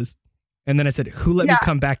thought it was. And then I said, who let me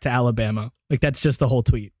come back to Alabama? Like, that's just the whole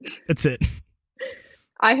tweet. That's it.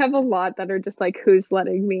 I have a lot that are just like, who's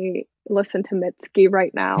letting me listen to Mitski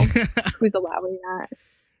right now? Who's allowing that?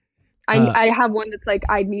 I have one that's like,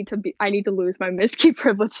 I need to lose my Mitski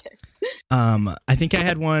privileges. I think I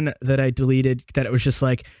had one that I deleted that it was just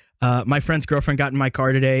like, my friend's girlfriend got in my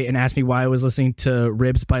car today and asked me why I was listening to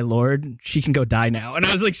Ribs by Lord. She can go die now. And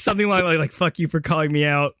I was like, something like fuck you for calling me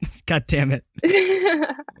out. God damn it.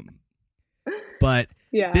 But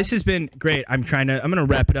this has been great. I'm going to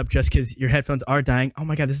wrap it up just because your headphones are dying. Oh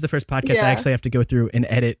my God, this is the first podcast I actually have to go through and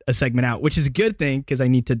edit a segment out, which is a good thing because I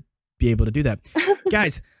need to be able to do that.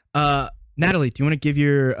 Guys, Natali, do you want to give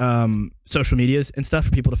your social medias and stuff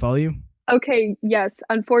for people to follow you? Okay, yes.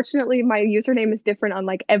 Unfortunately, my username is different on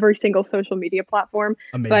like every single social media platform.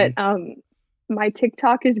 Amazing. But my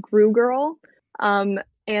TikTok is Gru Girl, and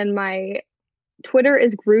my Twitter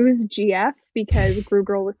is Gru's GF because Gru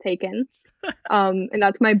Girl was taken, and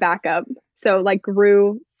that's my backup. So like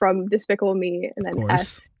Gru from Despicable Me, and then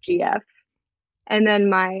SGF, and then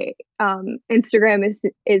my Instagram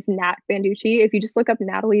is Nat Banducci. If you just look up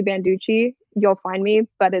Natali Baducci, you'll find me,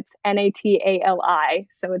 but it's Natali,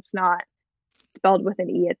 so it's not spelled with an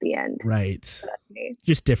E at the end. Right. So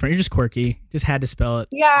just different. You're just quirky. Just had to spell it.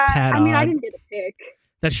 Yeah. I mean, I didn't get a pick.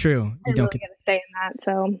 That's true. You I'm don't really get gonna stay in that.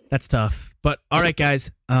 So that's tough. But all right,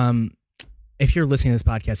 guys. If you're listening to this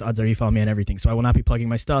podcast, odds are you follow me on everything. So I will not be plugging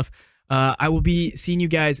my stuff. I will be seeing you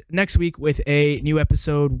guys next week with a new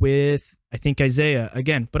episode with, I think, Isaiah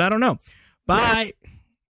again, but I don't know. Bye.